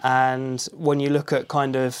 And when you look at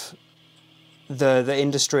kind of the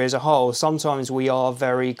industry as a whole, sometimes we are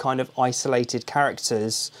very kind of isolated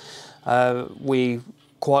characters. We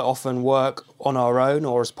quite often work on our own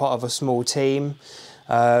or as part of a small team.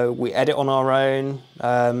 We edit on our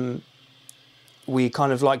own. We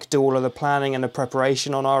kind of like do all of the planning and the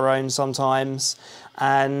preparation on our own sometimes.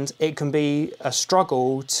 And it can be a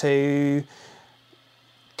struggle to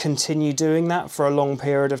continue doing that for a long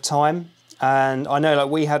period of time. And I know, like,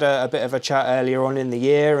 we had a bit of a chat earlier on in the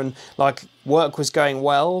year, and like work was going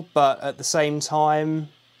well, but at the same time,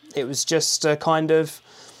 it was just a kind of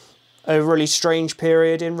a really strange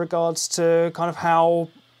period in regards to kind of how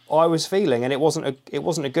I was feeling, and it wasn't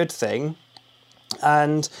a good thing.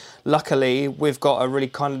 And luckily, we've got a really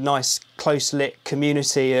kind of nice, close-knit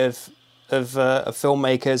community of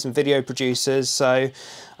filmmakers and video producers. So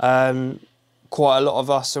quite a lot of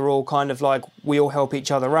us are all kind of like, we all help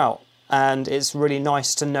each other out. And it's really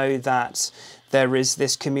nice to know that there is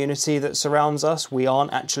this community that surrounds us. We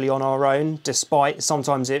aren't actually on our own, despite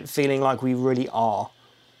sometimes it feeling like we really are.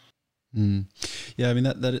 Yeah, I mean,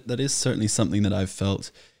 that is certainly something that I've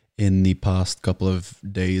felt in the past couple of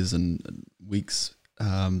days and weeks,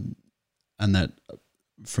 and that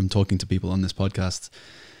from talking to people on this podcast,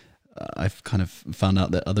 I've kind of found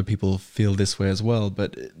out that other people feel this way as well.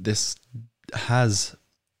 But this has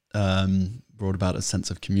brought about a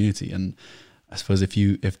sense of community, and I suppose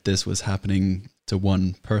if this was happening to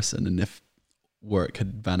one person, and if work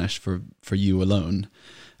had vanished for you alone,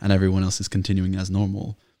 and everyone else is continuing as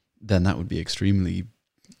normal, then that would be extremely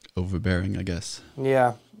overbearing, I guess.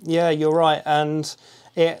 Yeah, you're right, and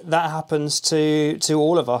that happens to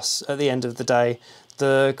all of us at the end of the day.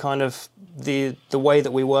 The kind of the way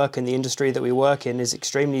that we work in the industry that we work in is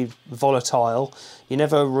extremely volatile. You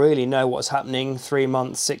never really know what's happening 3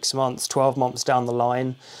 months, 6 months, 12 months down the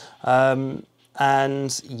line.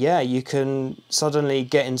 And yeah, you can suddenly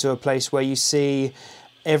get into a place where you see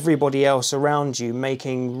everybody else around you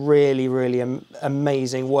making really, really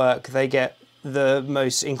amazing work. They get the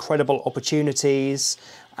most incredible opportunities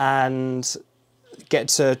and get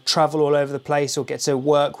to travel all over the place, or get to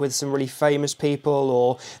work with some really famous people,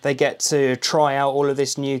 or they get to try out all of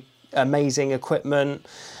this new amazing equipment.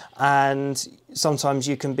 And sometimes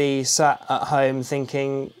you can be sat at home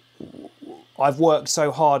thinking, I've worked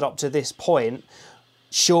so hard up to this point,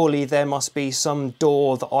 surely there must be some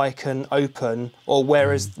door that I can open, or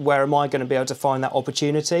where am I going to be able to find that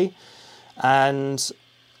opportunity? And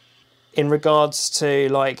in regards to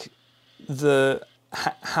like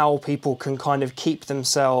how people can kind of keep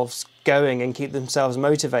themselves going and keep themselves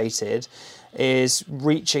motivated, is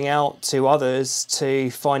reaching out to others to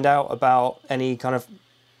find out about any kind of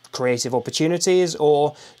creative opportunities,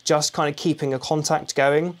 or just kind of keeping a contact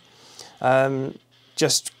going.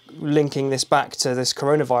 Just linking this back to this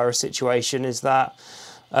coronavirus situation is that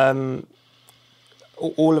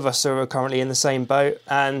all of us are currently in the same boat,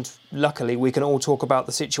 and luckily we can all talk about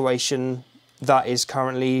the situation that is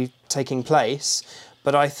currently taking place.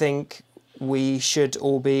 But I think we should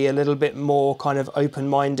all be a little bit more kind of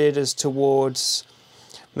open-minded as towards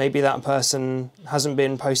maybe that person hasn't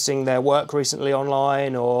been posting their work recently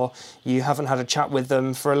online, or you haven't had a chat with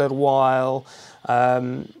them for a little while.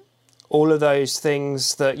 All of those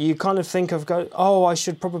things that you kind of think of, I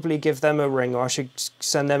should probably give them a ring, or I should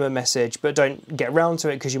send them a message, but don't get round to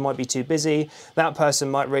it because you might be too busy. That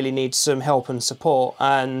person might really need some help and support.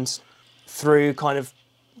 And through kind of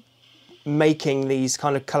making these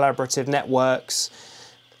kind of collaborative networks,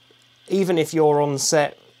 even if you're on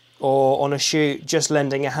set or on a shoot, just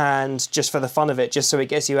lending a hand just for the fun of it, just so it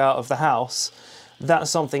gets you out of the house,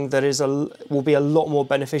 that's something that will be a lot more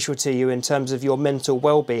beneficial to you in terms of your mental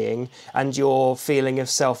well-being and your feeling of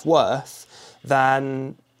self-worth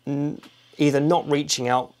than either not reaching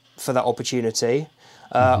out for that opportunity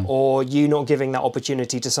or you not giving that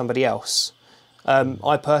opportunity to somebody else.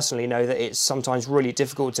 I personally know that it's sometimes really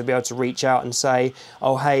difficult to be able to reach out and say,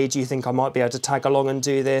 oh, hey, do you think I might be able to tag along and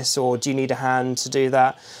do this? Or do you need a hand to do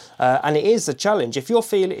that? And it is a challenge. If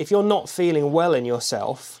you're not feeling well in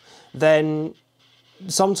yourself, then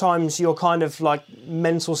sometimes your kind of like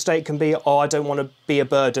mental state can be, I don't want to be a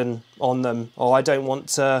burden on them, or I don't want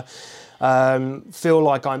to feel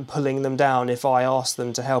like I'm pulling them down if I ask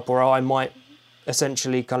them to help, or I might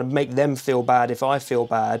essentially kind of make them feel bad if I feel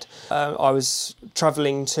bad. I was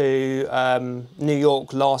travelling to New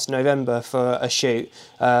York last November for a shoot,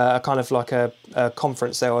 a kind of like a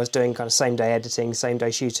conference there. I was doing kind of same day editing, same day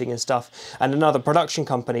shooting and stuff. And another production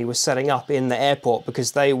company was setting up in the airport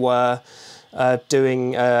because they were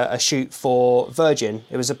doing a shoot for Virgin.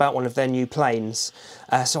 It was about one of their new planes.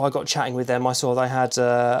 So I got chatting with them. I saw they had,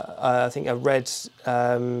 I think, a red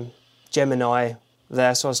Gemini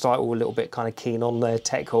there, so I was like, a little bit kind of keen on their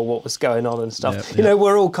tech or what was going on and stuff. You know,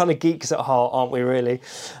 we're all kind of geeks at heart, aren't we, really?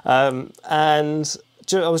 And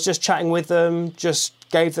I was just chatting with them, just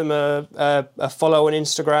gave them a follow on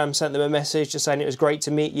Instagram, sent them a message just saying it was great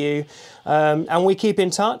to meet you. And we keep in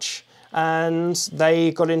touch. And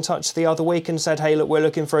they got in touch the other week and said, hey, look, we're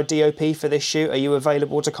looking for a DOP for this shoot. Are you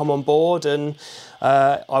available to come on board? And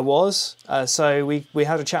I was. So we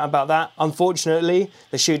had a chat about that. Unfortunately,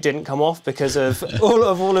 the shoot didn't come off because of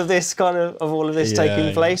all of this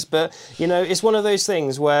taking place. But you know, it's one of those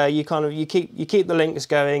things where you keep the links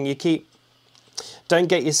going. Don't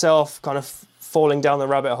get yourself kind of falling down the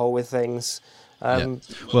rabbit hole with things. Yeah.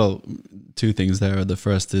 Well, two things there. The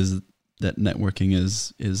first is that networking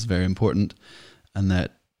is very important, and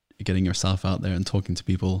that getting yourself out there and talking to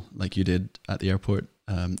people like you did at the airport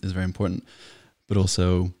is very important. But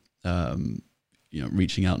also,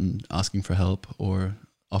 reaching out and asking for help or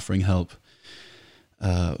offering help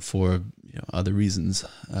for other reasons,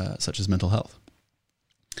 such as mental health.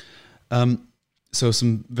 So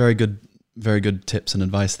some very good tips and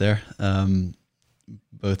advice there,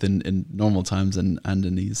 both in normal times and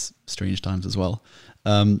in these strange times as well.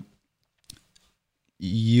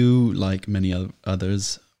 You, like many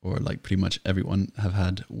others, or like pretty much everyone, have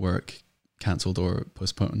had work cancelled or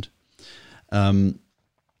postponed. And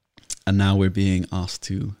now we're being asked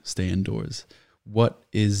to stay indoors. What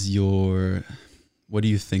do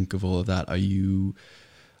you think of all of that? Are you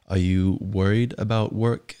worried about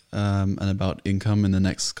work and about income in the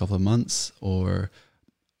next couple of months, or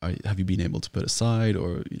have you been able to put aside,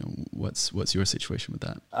 or what's your situation with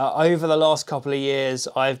that? Over the last couple of years,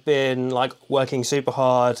 I've been working super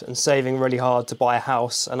hard and saving really hard to buy a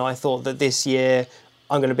house, and I thought that this year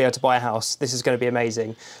I'm going to be able to buy a house. This is going to be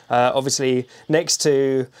amazing. Obviously, next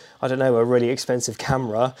to, I don't know, a really expensive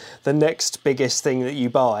camera, the next biggest thing that you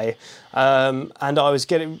buy, and I was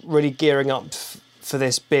really gearing up for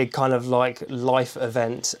this big kind of life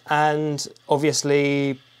event, and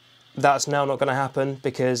obviously that's now not going to happen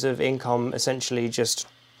because of income essentially just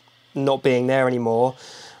not being there anymore.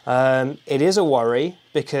 It is a worry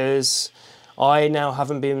because I now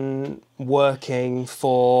haven't been working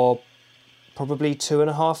for probably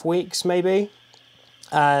 2.5 weeks maybe,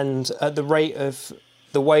 and at the rate of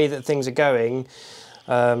the way that things are going,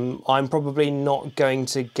 I'm probably not going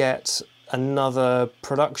to get another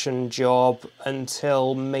production job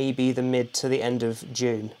until maybe the mid to the end of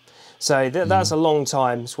June. So that's a long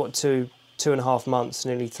time. It's 2.5 months,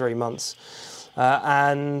 nearly 3 months,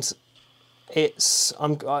 and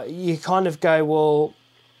you kind of go, well,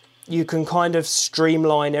 you can kind of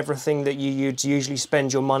streamline everything that you'd usually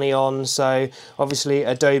spend your money on. So obviously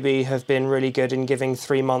Adobe have been really good in giving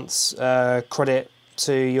 3 months credit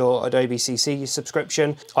to your Adobe CC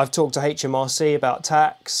subscription. I've talked to HMRC about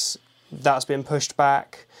tax. That's been pushed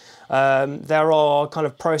back. There are kind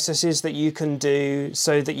of processes that you can do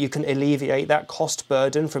so that you can alleviate that cost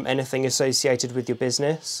burden from anything associated with your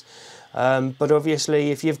business. But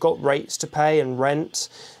obviously, if you've got rates to pay and rent,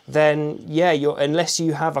 then unless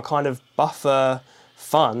you have a kind of buffer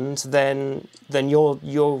fund, then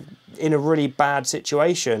you're in a really bad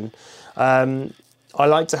situation. I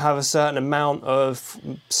like to have a certain amount of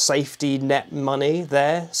safety net money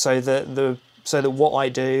there, so that what I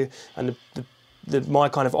do and my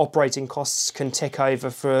kind of operating costs can tick over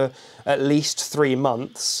for at least 3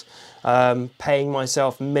 months, paying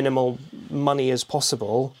myself minimal money as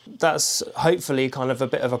possible. That's hopefully kind of a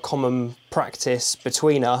bit of a common practice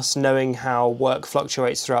between us, knowing how work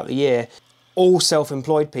fluctuates throughout the year. All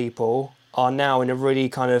self-employed people are now in a really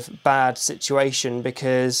kind of bad situation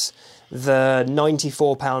because the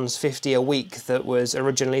 £94.50 a week that was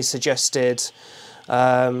originally suggested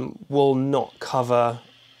will not cover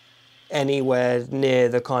anywhere near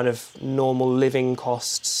the kind of normal living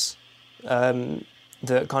costs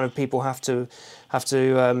that kind of people have to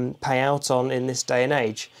pay out on in this day and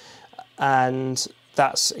age. And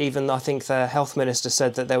that's even, I think the health minister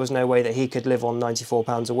said that there was no way that he could live on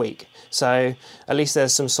 £94 a week. So at least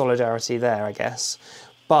there's some solidarity there, I guess.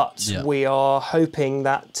 But we are hoping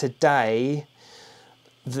that today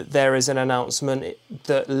that there is an announcement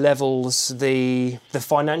that levels the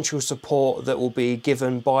financial support that will be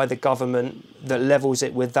given by the government, that levels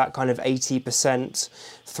it with that kind of 80%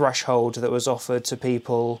 threshold that was offered to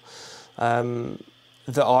people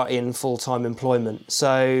that are in full-time employment.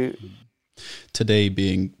 So today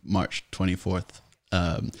being March 24th,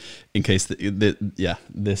 in case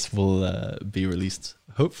this will be released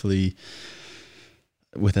hopefully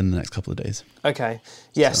within the next couple of days. Okay.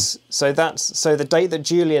 Yes. So the date that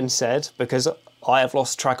Julian said, because I have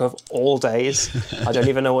lost track of all days. I don't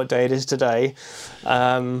even know what day it is today.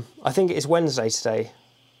 I think it's Wednesday today.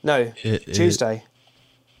 No, Tuesday.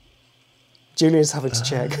 Julian's having to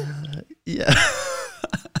check. Yeah.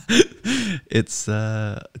 It's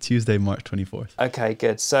Tuesday, March 24th. Okay,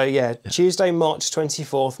 good. So Tuesday, March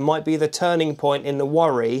 24th might be the turning point in the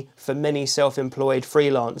worry for many self-employed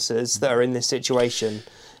freelancers that are in this situation.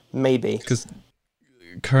 Maybe. Because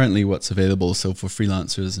currently what's available, so for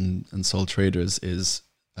freelancers and sole traders, is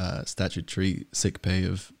statutory sick pay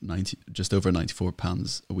of just over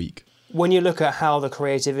 £94 a week. When you look at how the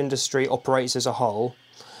creative industry operates as a whole,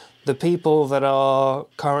 the people that are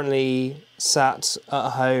currently sat at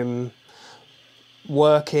home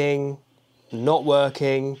working, not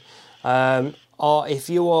working, if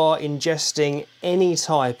you are ingesting any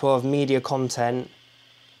type of media content,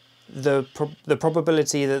 the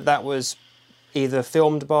probability that was either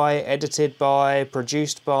filmed by, edited by,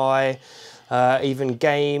 produced by, even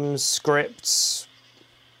games, scripts,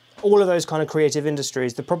 all of those kind of creative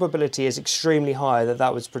industries, the probability is extremely high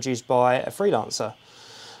that was produced by a freelancer.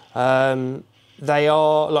 They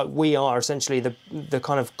are, like we are, essentially the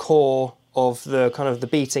kind of core of the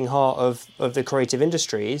beating heart of the creative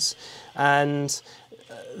industries, and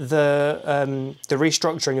the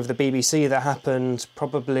restructuring of the BBC that happened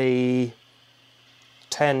probably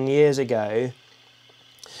 10 years ago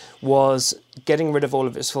was getting rid of all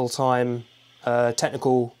of its full-time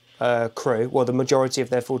technical crew, well, the majority of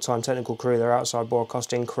their full-time technical crew, their outside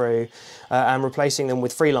broadcasting crew, and replacing them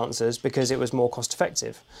with freelancers because it was more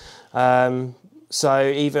cost-effective. So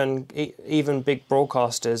even big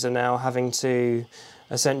broadcasters are now having to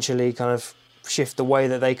essentially kind of shift the way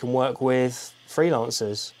that they can work with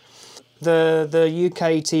freelancers. The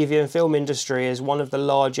UK TV and film industry is one of the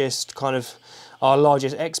largest our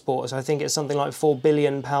largest exports. I think it's something like £4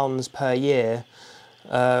 billion per year.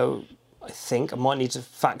 I think I might need to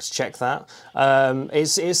fact check that.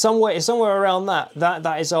 It's somewhere around that.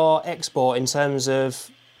 That is our export in terms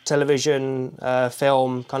of television,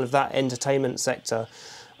 film, kind of that entertainment sector.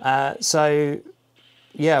 So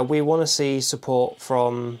yeah, we want to see support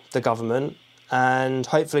from the government, and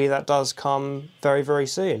hopefully that does come very, very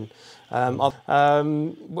soon. I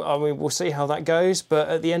mean, we'll see how that goes, but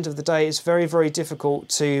at the end of the day, it's very, very difficult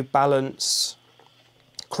to balance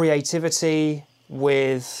creativity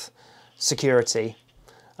with security.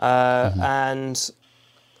 And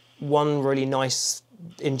one really nice,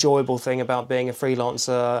 enjoyable thing about being a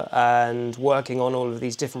freelancer and working on all of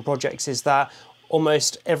these different projects is that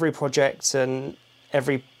almost every project and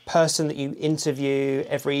every person that you interview,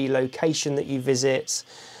 every location that you visit,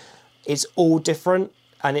 it's all different.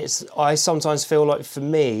 And I sometimes feel like, for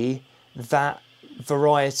me, that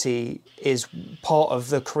variety is part of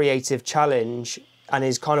the creative challenge and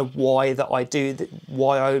is kind of why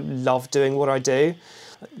I love doing what I do.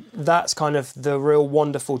 That's kind of the real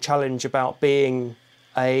wonderful challenge about being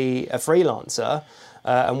a freelancer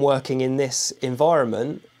and working in this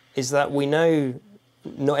environment, is that we know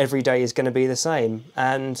not every day is going to be the same.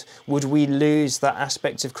 And would we lose that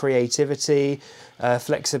aspect of creativity,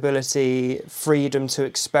 flexibility, freedom to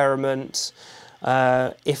experiment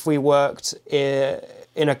if we worked in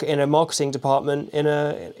a marketing department in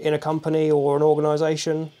a company or an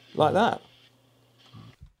organisation like that?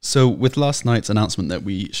 So with last night's announcement that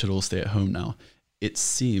we should all stay at home now, it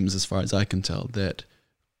seems, as far as I can tell, that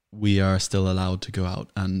we are still allowed to go out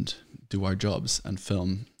and do our jobs and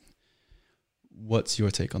film. What's your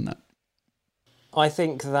take on that? I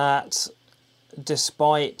think that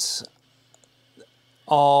despite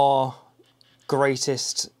our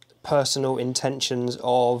greatest personal intentions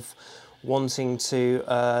of wanting to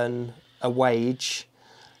earn a wage,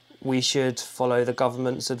 we should follow the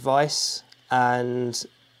government's advice and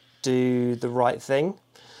do the right thing.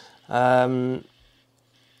 I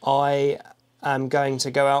am going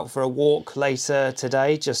to go out for a walk later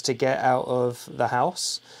today just to get out of the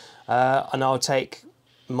house. And I'll take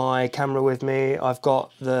my camera with me. I've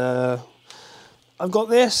got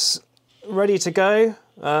this ready to go.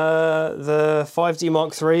 The 5D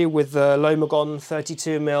Mark III with the Lomagon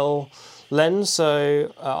 32mm lens.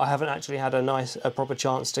 So I haven't actually had a proper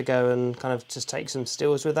chance to go and kind of just take some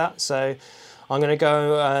stills with that. So I'm going to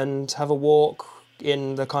go and have a walk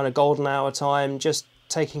in the kind of golden hour time, just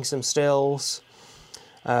taking some stills.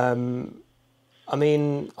 I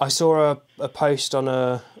mean, I saw a post on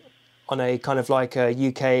a kind of like a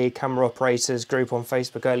UK camera operators group on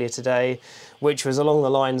Facebook earlier today, which was along the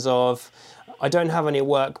lines of, I don't have any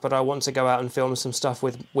work, but I want to go out and film some stuff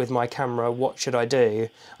with my camera. What should I do?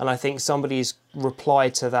 And I think somebody's reply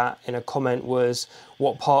to that in a comment was,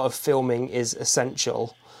 what part of filming is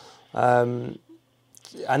essential? And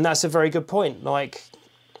that's a very good point. Like,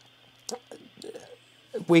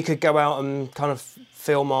 we could go out and kind of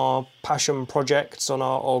film our passion projects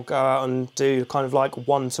or go out and do kind of like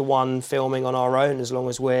one-to-one filming on our own, as long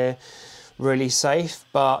as we're really safe.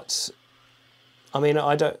 But I mean,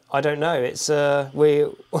 I don't know. It's we're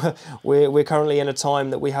currently in a time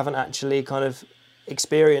that we haven't actually kind of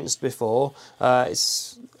experienced before.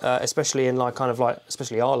 It's especially in like kind of like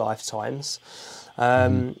especially our lifetimes.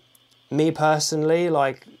 Me personally,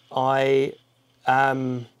 like I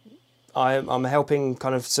am I'm helping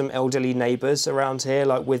kind of some elderly neighbours around here,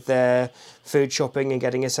 like with their food shopping and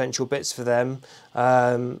getting essential bits for them.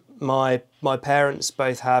 My parents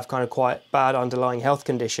both have kind of quite bad underlying health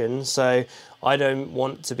conditions, so I don't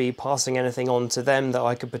want to be passing anything on to them that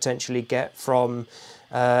I could potentially get from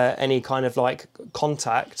any kind of like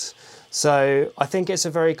contact. So I think it's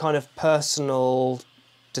a very kind of personal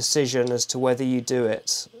decision as to whether you do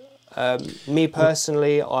it. Me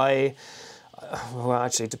personally, well,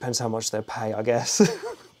 actually, it depends how much they pay, I guess.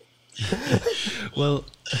 Well,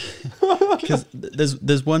 because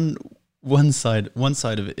there's one side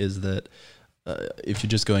of it is that if you're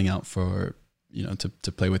just going out for, you know,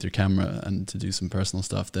 to play with your camera and to do some personal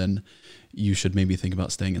stuff, then you should maybe think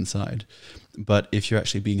about staying inside. But if you're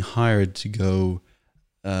actually being hired to go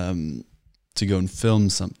and film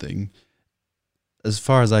something, as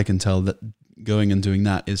far as I can tell, that going and doing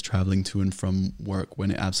that is traveling to and from work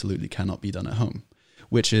when it absolutely cannot be done at home,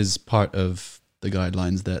 which is part of the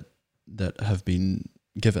guidelines that have been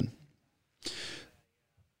given.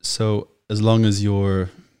 So as long as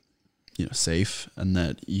you're, you know, safe and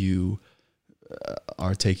that you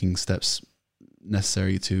are taking steps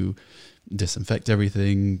necessary to disinfect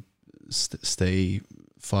everything, stay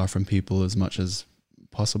far from people as much as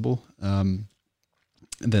possible,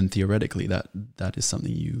 then theoretically that is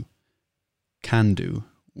something you can do.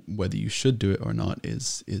 Whether you should do it or not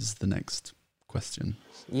is the next question.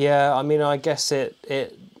 Yeah, I mean, I guess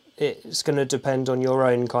it's going to depend on your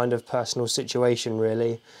own kind of personal situation,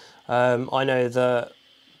 really. I know that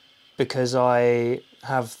because I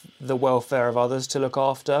have the welfare of others to look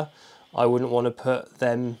after, I wouldn't want to put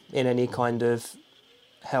them in any kind of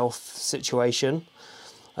health situation,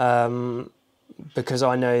 because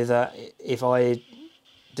I know that if I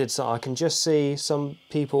did so, I can just see some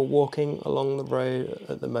people walking along the road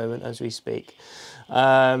at the moment as we speak.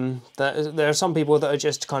 That there are some people that are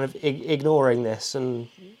just kind of ignoring this, and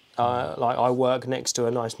like I work next to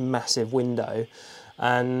a nice massive window,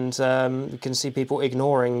 and you can see people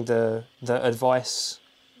ignoring the advice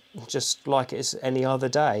just like it's any other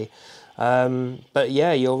day. But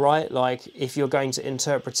yeah, you're right. Like if you're going to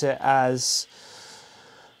interpret it as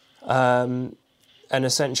an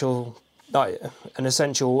essential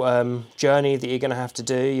journey that you're going to have to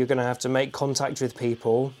do, you're going to have to make contact with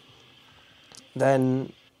people,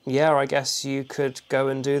 then yeah, I guess you could go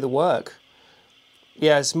and do the work.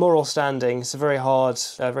 Yeah, it's moral standing. It's a very hard,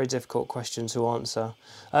 very difficult question to answer.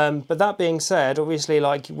 But that being said, obviously,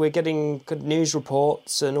 like we're getting good news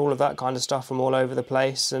reports and all of that kind of stuff from all over the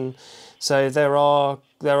place, and so there are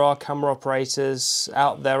camera operators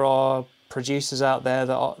out there, are producers out there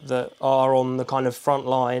that are on the kind of front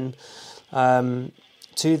line to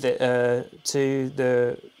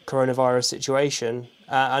the coronavirus situation,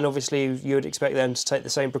 and obviously you would expect them to take the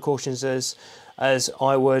same precautions as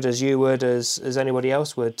I would, as you would, as anybody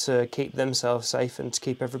else would, to keep themselves safe and to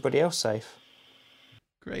keep everybody else safe.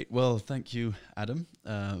 Great. Well, thank you, Adam,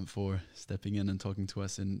 for stepping in and talking to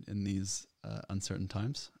us in these uncertain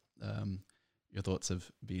times. Your thoughts have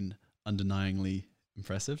been undeniably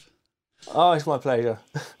impressive. Oh, it's my pleasure.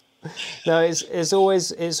 No, it's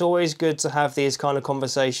always good to have these kind of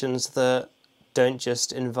conversations that don't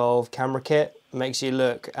just involve camera kit. It makes you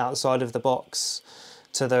look outside of the box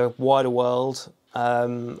to the wider world,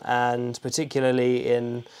 and particularly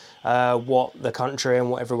in what the country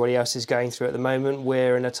and what everybody else is going through at the moment.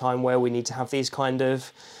 We're in a time where we need to have these kind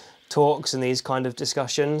of talks and these kind of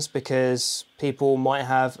discussions, because people might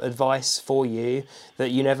have advice for you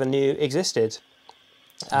that you never knew existed.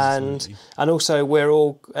 And also we're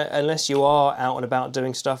all, unless you are out and about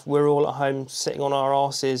doing stuff, we're all at home sitting on our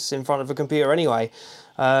asses in front of a computer anyway.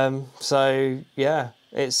 So yeah,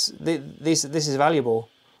 this is valuable.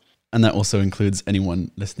 And that also includes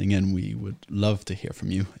anyone listening in. We would love to hear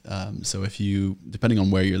from you. So if you, depending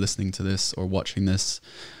on where you're listening to this or watching this,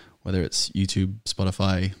 whether it's YouTube,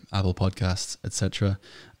 Spotify, Apple Podcasts, etc.,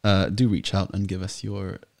 do reach out and give us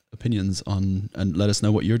your opinions on, and let us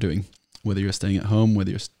know what you're doing. Whether you're staying at home,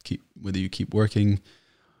 whether you keep working,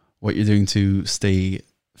 what you're doing to stay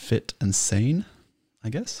fit and sane, I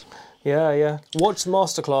guess. Yeah. Watch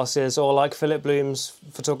masterclasses, or like Philip Bloom's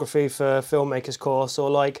photography for filmmakers course,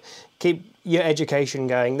 or like keep your education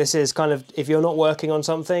going. This is kind of, if you're not working on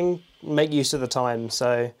something, make use of the time.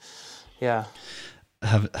 So, yeah.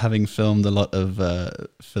 Having filmed a lot of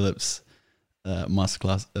Philip's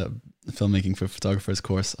masterclass filmmaking for photographers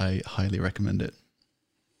course, I highly recommend it.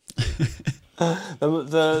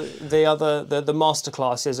 The master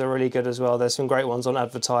classes are really good as well. There's some great ones on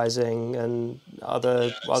advertising and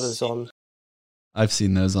others on. I've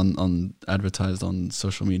seen those on advertised on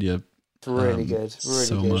social media. It's really good, really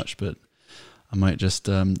so good. much, but I might just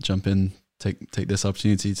jump in, take this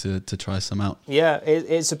opportunity to try some out. Yeah,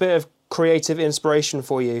 it's a bit of creative inspiration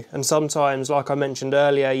for you. And sometimes, like I mentioned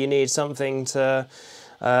earlier, you need something to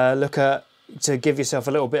look at to give yourself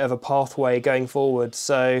a little bit of a pathway going forward.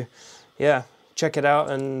 So, yeah, check it out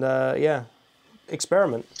and,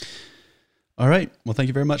 experiment. All right. Well, thank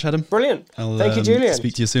you very much, Adam. Brilliant. Thank you, Julian.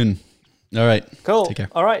 Speak to you soon. All right. Cool. Take care.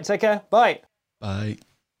 All right. Take care. Bye. Bye.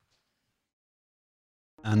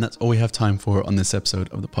 And that's all we have time for on this episode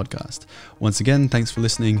of the podcast. Once again, thanks for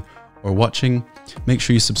listening or watching. Make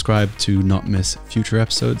sure you subscribe to not miss future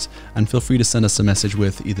episodes, and feel free to send us a message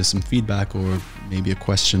with either some feedback or maybe a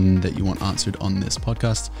question that you want answered on this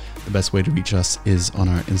podcast. The best way to reach us is on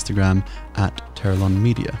our Instagram at Terralon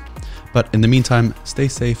Media. But in the meantime, stay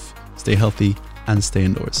safe, stay healthy, and stay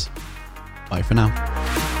indoors. Bye for now.